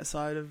games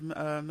outside of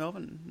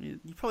Melbourne?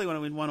 You probably want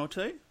to win 1 or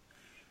 2.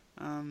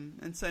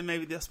 And so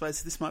maybe I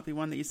suppose this might be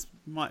one that you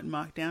might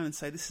mark down and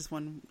say this is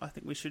one I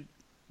think we should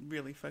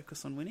really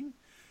focus on winning.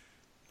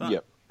 But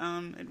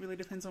it really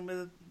depends on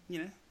whether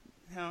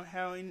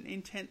how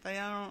intent they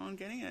are on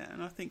getting it.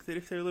 And I think that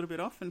if they're a little bit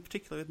off, and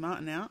particularly with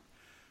Martin out,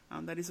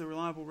 that is a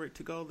reliable route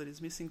to goal that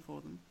is missing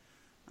for them.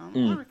 I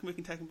reckon we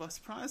can take them by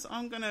surprise.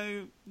 I'm going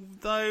to,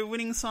 though,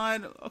 winning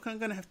side, look, I'm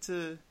going to have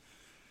to...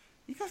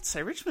 You have to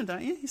say Richmond,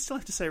 don't you? You still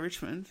have to say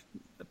Richmond,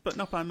 but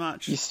not by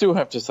much. You still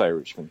have to say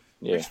Richmond,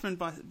 yeah.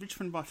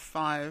 Richmond by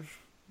 5.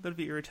 That'd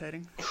be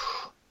irritating.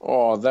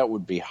 Oh, that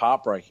would be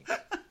heartbreaking.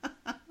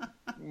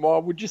 Why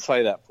would you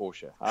say that,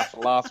 Portia?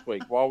 After last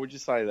week, why would you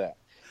say that?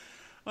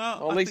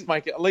 Well, at least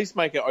make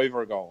it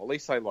over a goal. At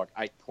least say like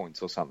 8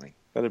 points or something.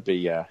 That'd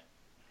be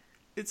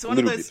it's a one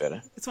little of those, bit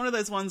better. It's one of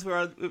those ones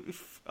where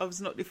if I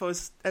was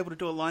able to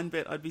do a line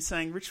bet, I'd be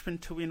saying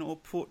Richmond to win or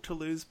Port to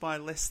lose by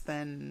less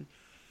than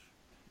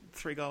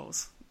 3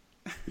 goals.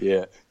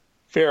 Yeah,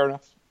 fair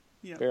enough.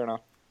 Yeah, fair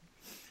enough.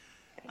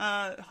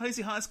 Who's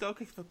your highest goal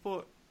kicker for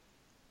Port?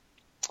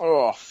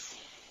 Oh,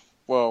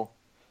 well,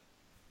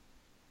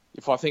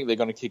 if I think they're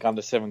going to kick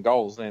under 7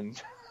 goals, then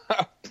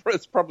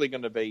it's probably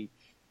going to be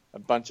a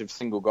bunch of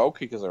single goal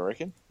kickers, I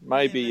reckon.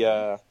 Maybe...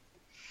 Jake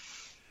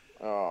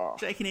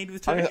and Ed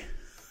with 2?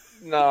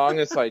 I'm going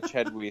to say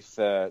Chad with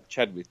 2, I'm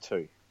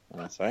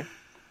going to say.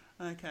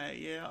 Okay,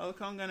 yeah. Look,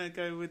 I'm going to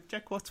go with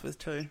Jack Watts with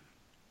 2.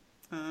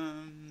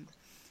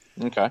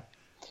 Okay.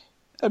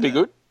 That'd be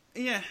good.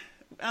 Yeah.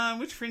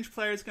 Which fringe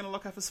player is going to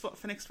lock up a spot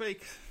for next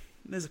week?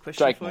 There's a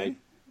question Jake for Mead. you.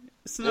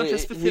 It's not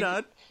just for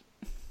Pittard.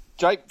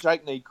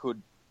 Jake Mead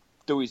could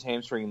do his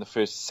hamstring in the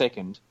first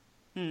second,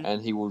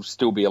 and he will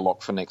still be a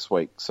lock for next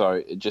week. So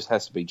it just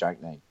has to be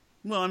Jake Mead.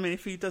 Well, I mean,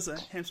 if he does a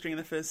hamstring in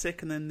the first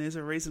second, then there's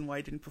a reason why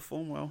he didn't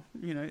perform well.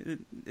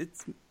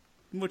 It's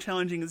more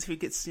challenging as if he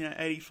gets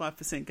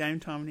 85% game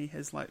time and he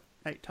has like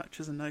 8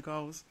 touches and no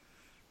goals.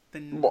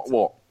 Then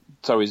what?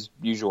 So his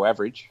usual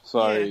average.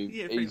 So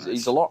yeah,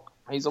 he's a lock.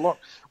 He's a lock.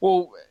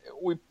 Well,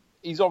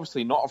 he's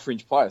obviously not a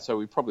fringe player, so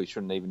we probably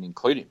shouldn't even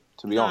include him,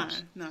 to be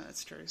honest. No,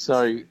 that's true.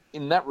 So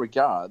in that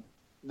regard,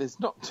 there's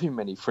not too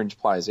many fringe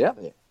players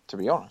out there, to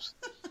be honest.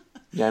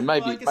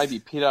 Maybe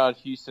Pittard,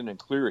 Houston, and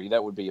Cleary.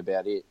 That would be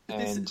about it.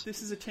 And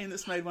this is a team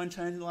that's made one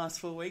change in the last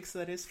 4 weeks. So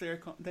that is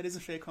fair. That is a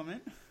fair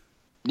comment.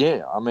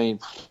 Yeah, I mean,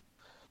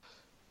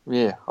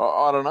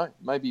 I don't know.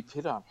 Maybe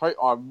Pittard.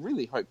 I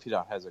really hope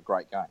Pittard has a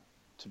great game.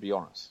 To be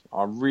honest,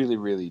 I really,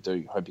 really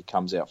do hope he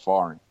comes out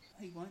firing.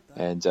 He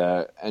won't,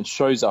 though. And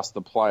shows us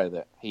the player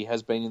that he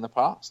has been in the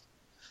past,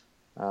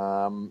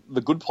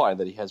 the good player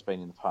that he has been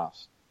in the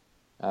past,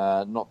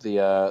 not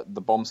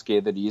the bomb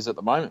scare that he is at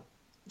the moment.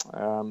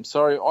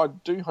 So I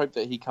do hope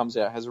that he comes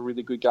out, has a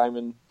really good game,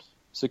 and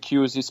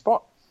secures his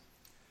spot.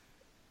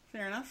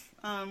 Fair enough.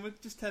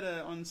 We've just had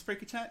on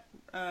Spreaker Chat.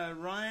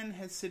 Ryan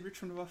has said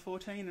Richmond by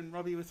 14 and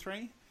Robbie with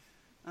 3.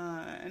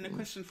 And a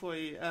question for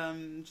you,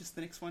 just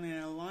the next one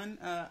in our line.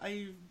 Are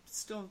you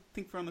still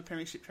think we're on the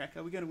premiership track?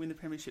 Are we going to win the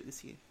premiership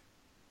this year?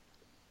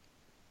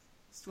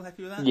 Still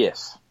happy with that?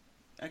 Yes.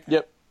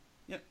 Okay.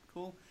 Yep,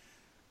 cool.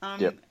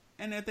 Yep.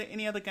 And are there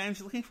any other games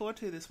you're looking forward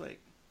to this week?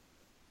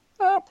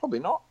 Probably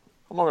not.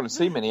 I'm not going to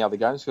see many other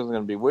games because I'm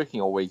going to be working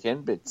all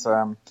weekend, but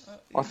I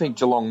think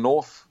Geelong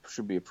North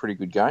should be a pretty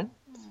good game.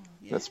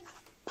 Yeah. That's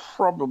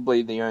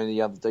probably the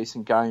only other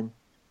decent game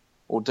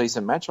or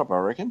decent matchup, I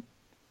reckon.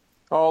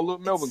 Oh,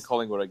 look, Melbourne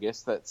Collingwood, I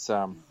guess. That's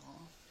that'll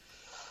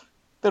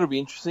be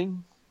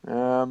interesting.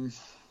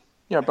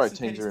 Both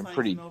teams are in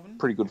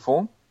pretty good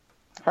form.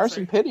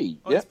 Harrison Petty,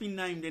 yeah. He's been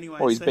named anyway.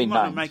 He's so been he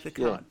might named, not make the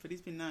cut, but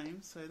he's been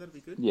named, so that'll be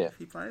good if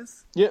he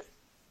plays. Yeah.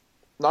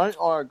 No,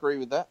 I agree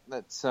with that.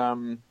 That's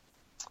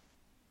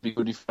be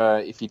good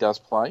if he does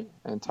play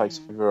and takes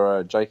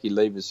over Jakey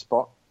Lever's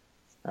spot.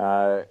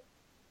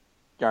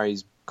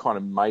 He's kind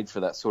of made for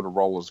that sort of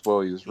role as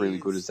well. He was really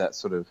good as that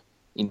sort of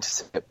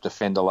intercept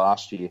defender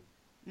last year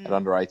at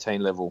under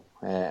 18 level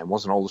and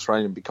wasn't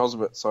All-Australian because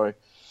of it. So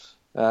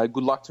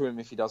good luck to him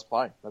if he does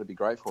play. That'd be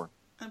great for him.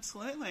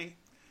 Absolutely.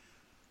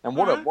 And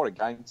what a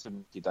game to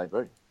make your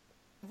debut.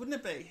 Wouldn't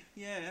it be?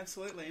 Yeah,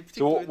 absolutely.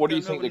 So what do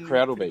you think the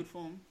crowd will be?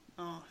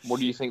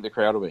 What do you think the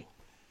crowd will be?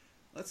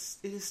 It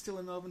is still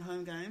a Melbourne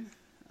home game.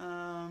 Where's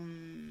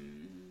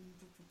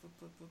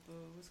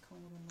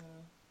Collingwood on the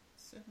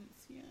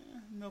 7th? Yeah,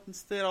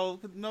 Melbourne's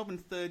 3rd.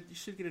 Melbourne 3rd. You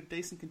should get a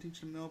decent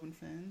contingent of Melbourne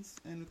fans.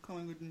 And with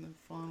Collingwood in the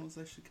finals,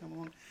 they should come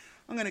along.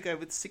 I'm going to go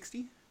with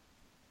 60.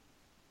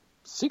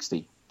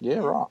 60? Yeah,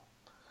 right.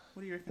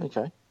 What do you reckon?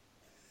 Okay.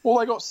 Well,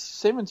 they got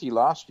 70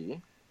 last year.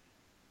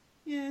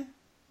 Yeah.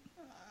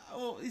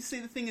 Well, you see,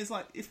 the thing is,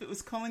 like, if it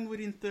was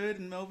Collingwood in 3rd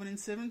and Melbourne in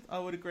 7th, I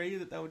would agree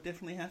that would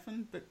definitely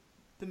happen. But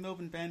the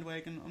Melbourne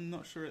bandwagon, I'm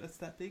not sure that's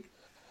that big.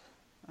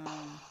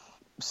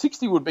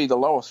 60 would be the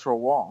lowest for a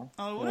while.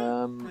 Oh, would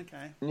it?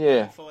 Okay. Yeah. I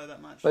don't follow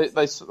that much.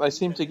 They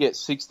seem to get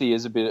 60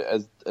 as a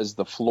bit as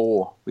the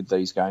floor with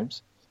these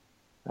games.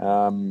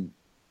 The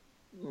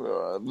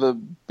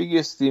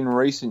biggest in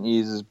recent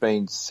years has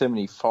been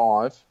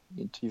 75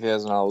 in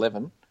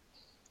 2011.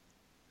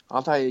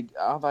 Are they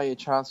a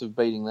chance of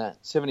beating that?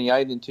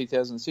 78 in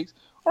 2006?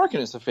 I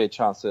reckon it's a fair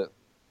chance that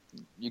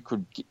you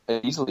could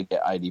easily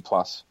get 80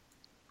 plus,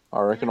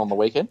 I reckon, on the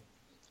weekend.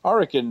 I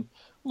reckon,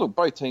 look,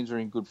 both teams are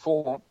in good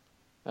form.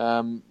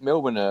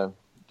 Melbourne are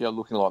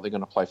looking like they're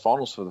going to play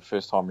finals for the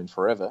first time in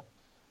forever.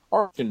 I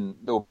reckon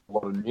there'll be a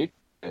lot of new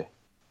there.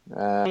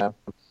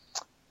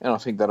 And I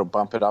think that'll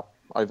bump it up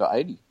over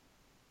 80.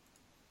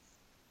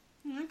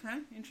 Okay,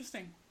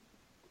 interesting.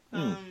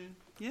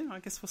 Yeah, I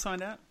guess we'll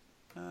find out.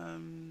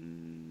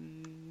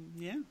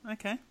 Yeah,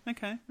 okay.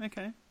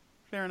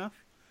 Fair enough.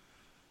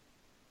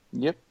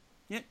 Yep.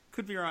 Yeah,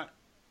 could be right.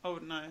 I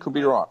wouldn't know. Could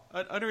be right.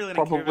 I don't really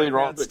don't care about right,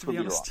 crowds, but to could be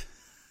be honest.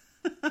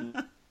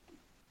 right.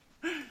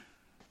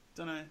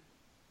 Don't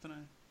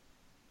know.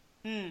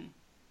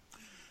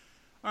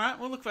 All right,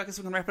 well, look, I guess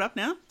we can wrap it up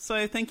now.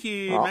 So thank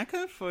you,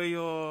 Macca, for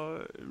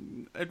your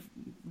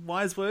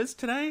wise words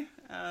today.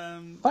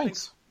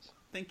 Thanks.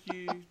 Thank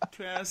you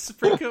to our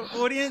Spreaker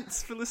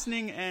audience for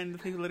listening, and the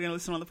people that are going to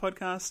listen on the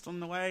podcast on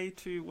the way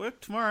to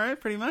work tomorrow,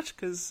 pretty much,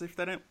 because if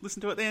they don't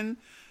listen to it then,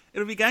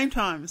 it'll be game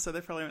time, so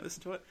they probably won't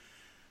listen to it.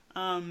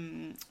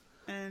 And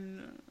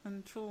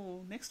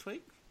until next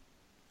week,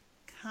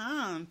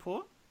 Khan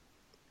Port.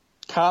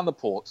 Khan the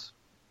Ports.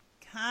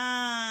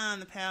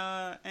 Khan the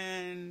Power,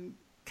 and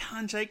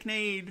Khan Jake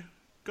Need,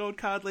 Gold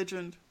Card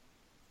legend.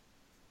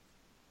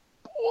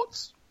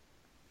 Ports.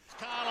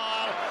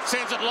 Carlisle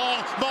sends it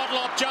long,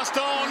 Modlop just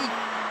on,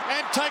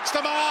 and takes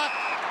the mark.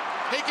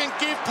 He can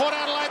give Port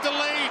Adelaide the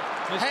lead.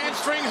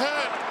 Hamstring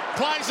hurt,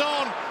 plays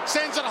on,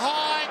 sends it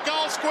high,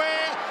 goal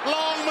square,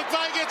 long,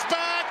 McVeigh gets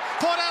back,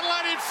 Port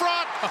Adelaide in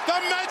front. The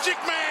magic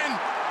man,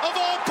 of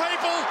all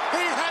people,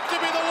 he had to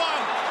be the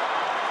one.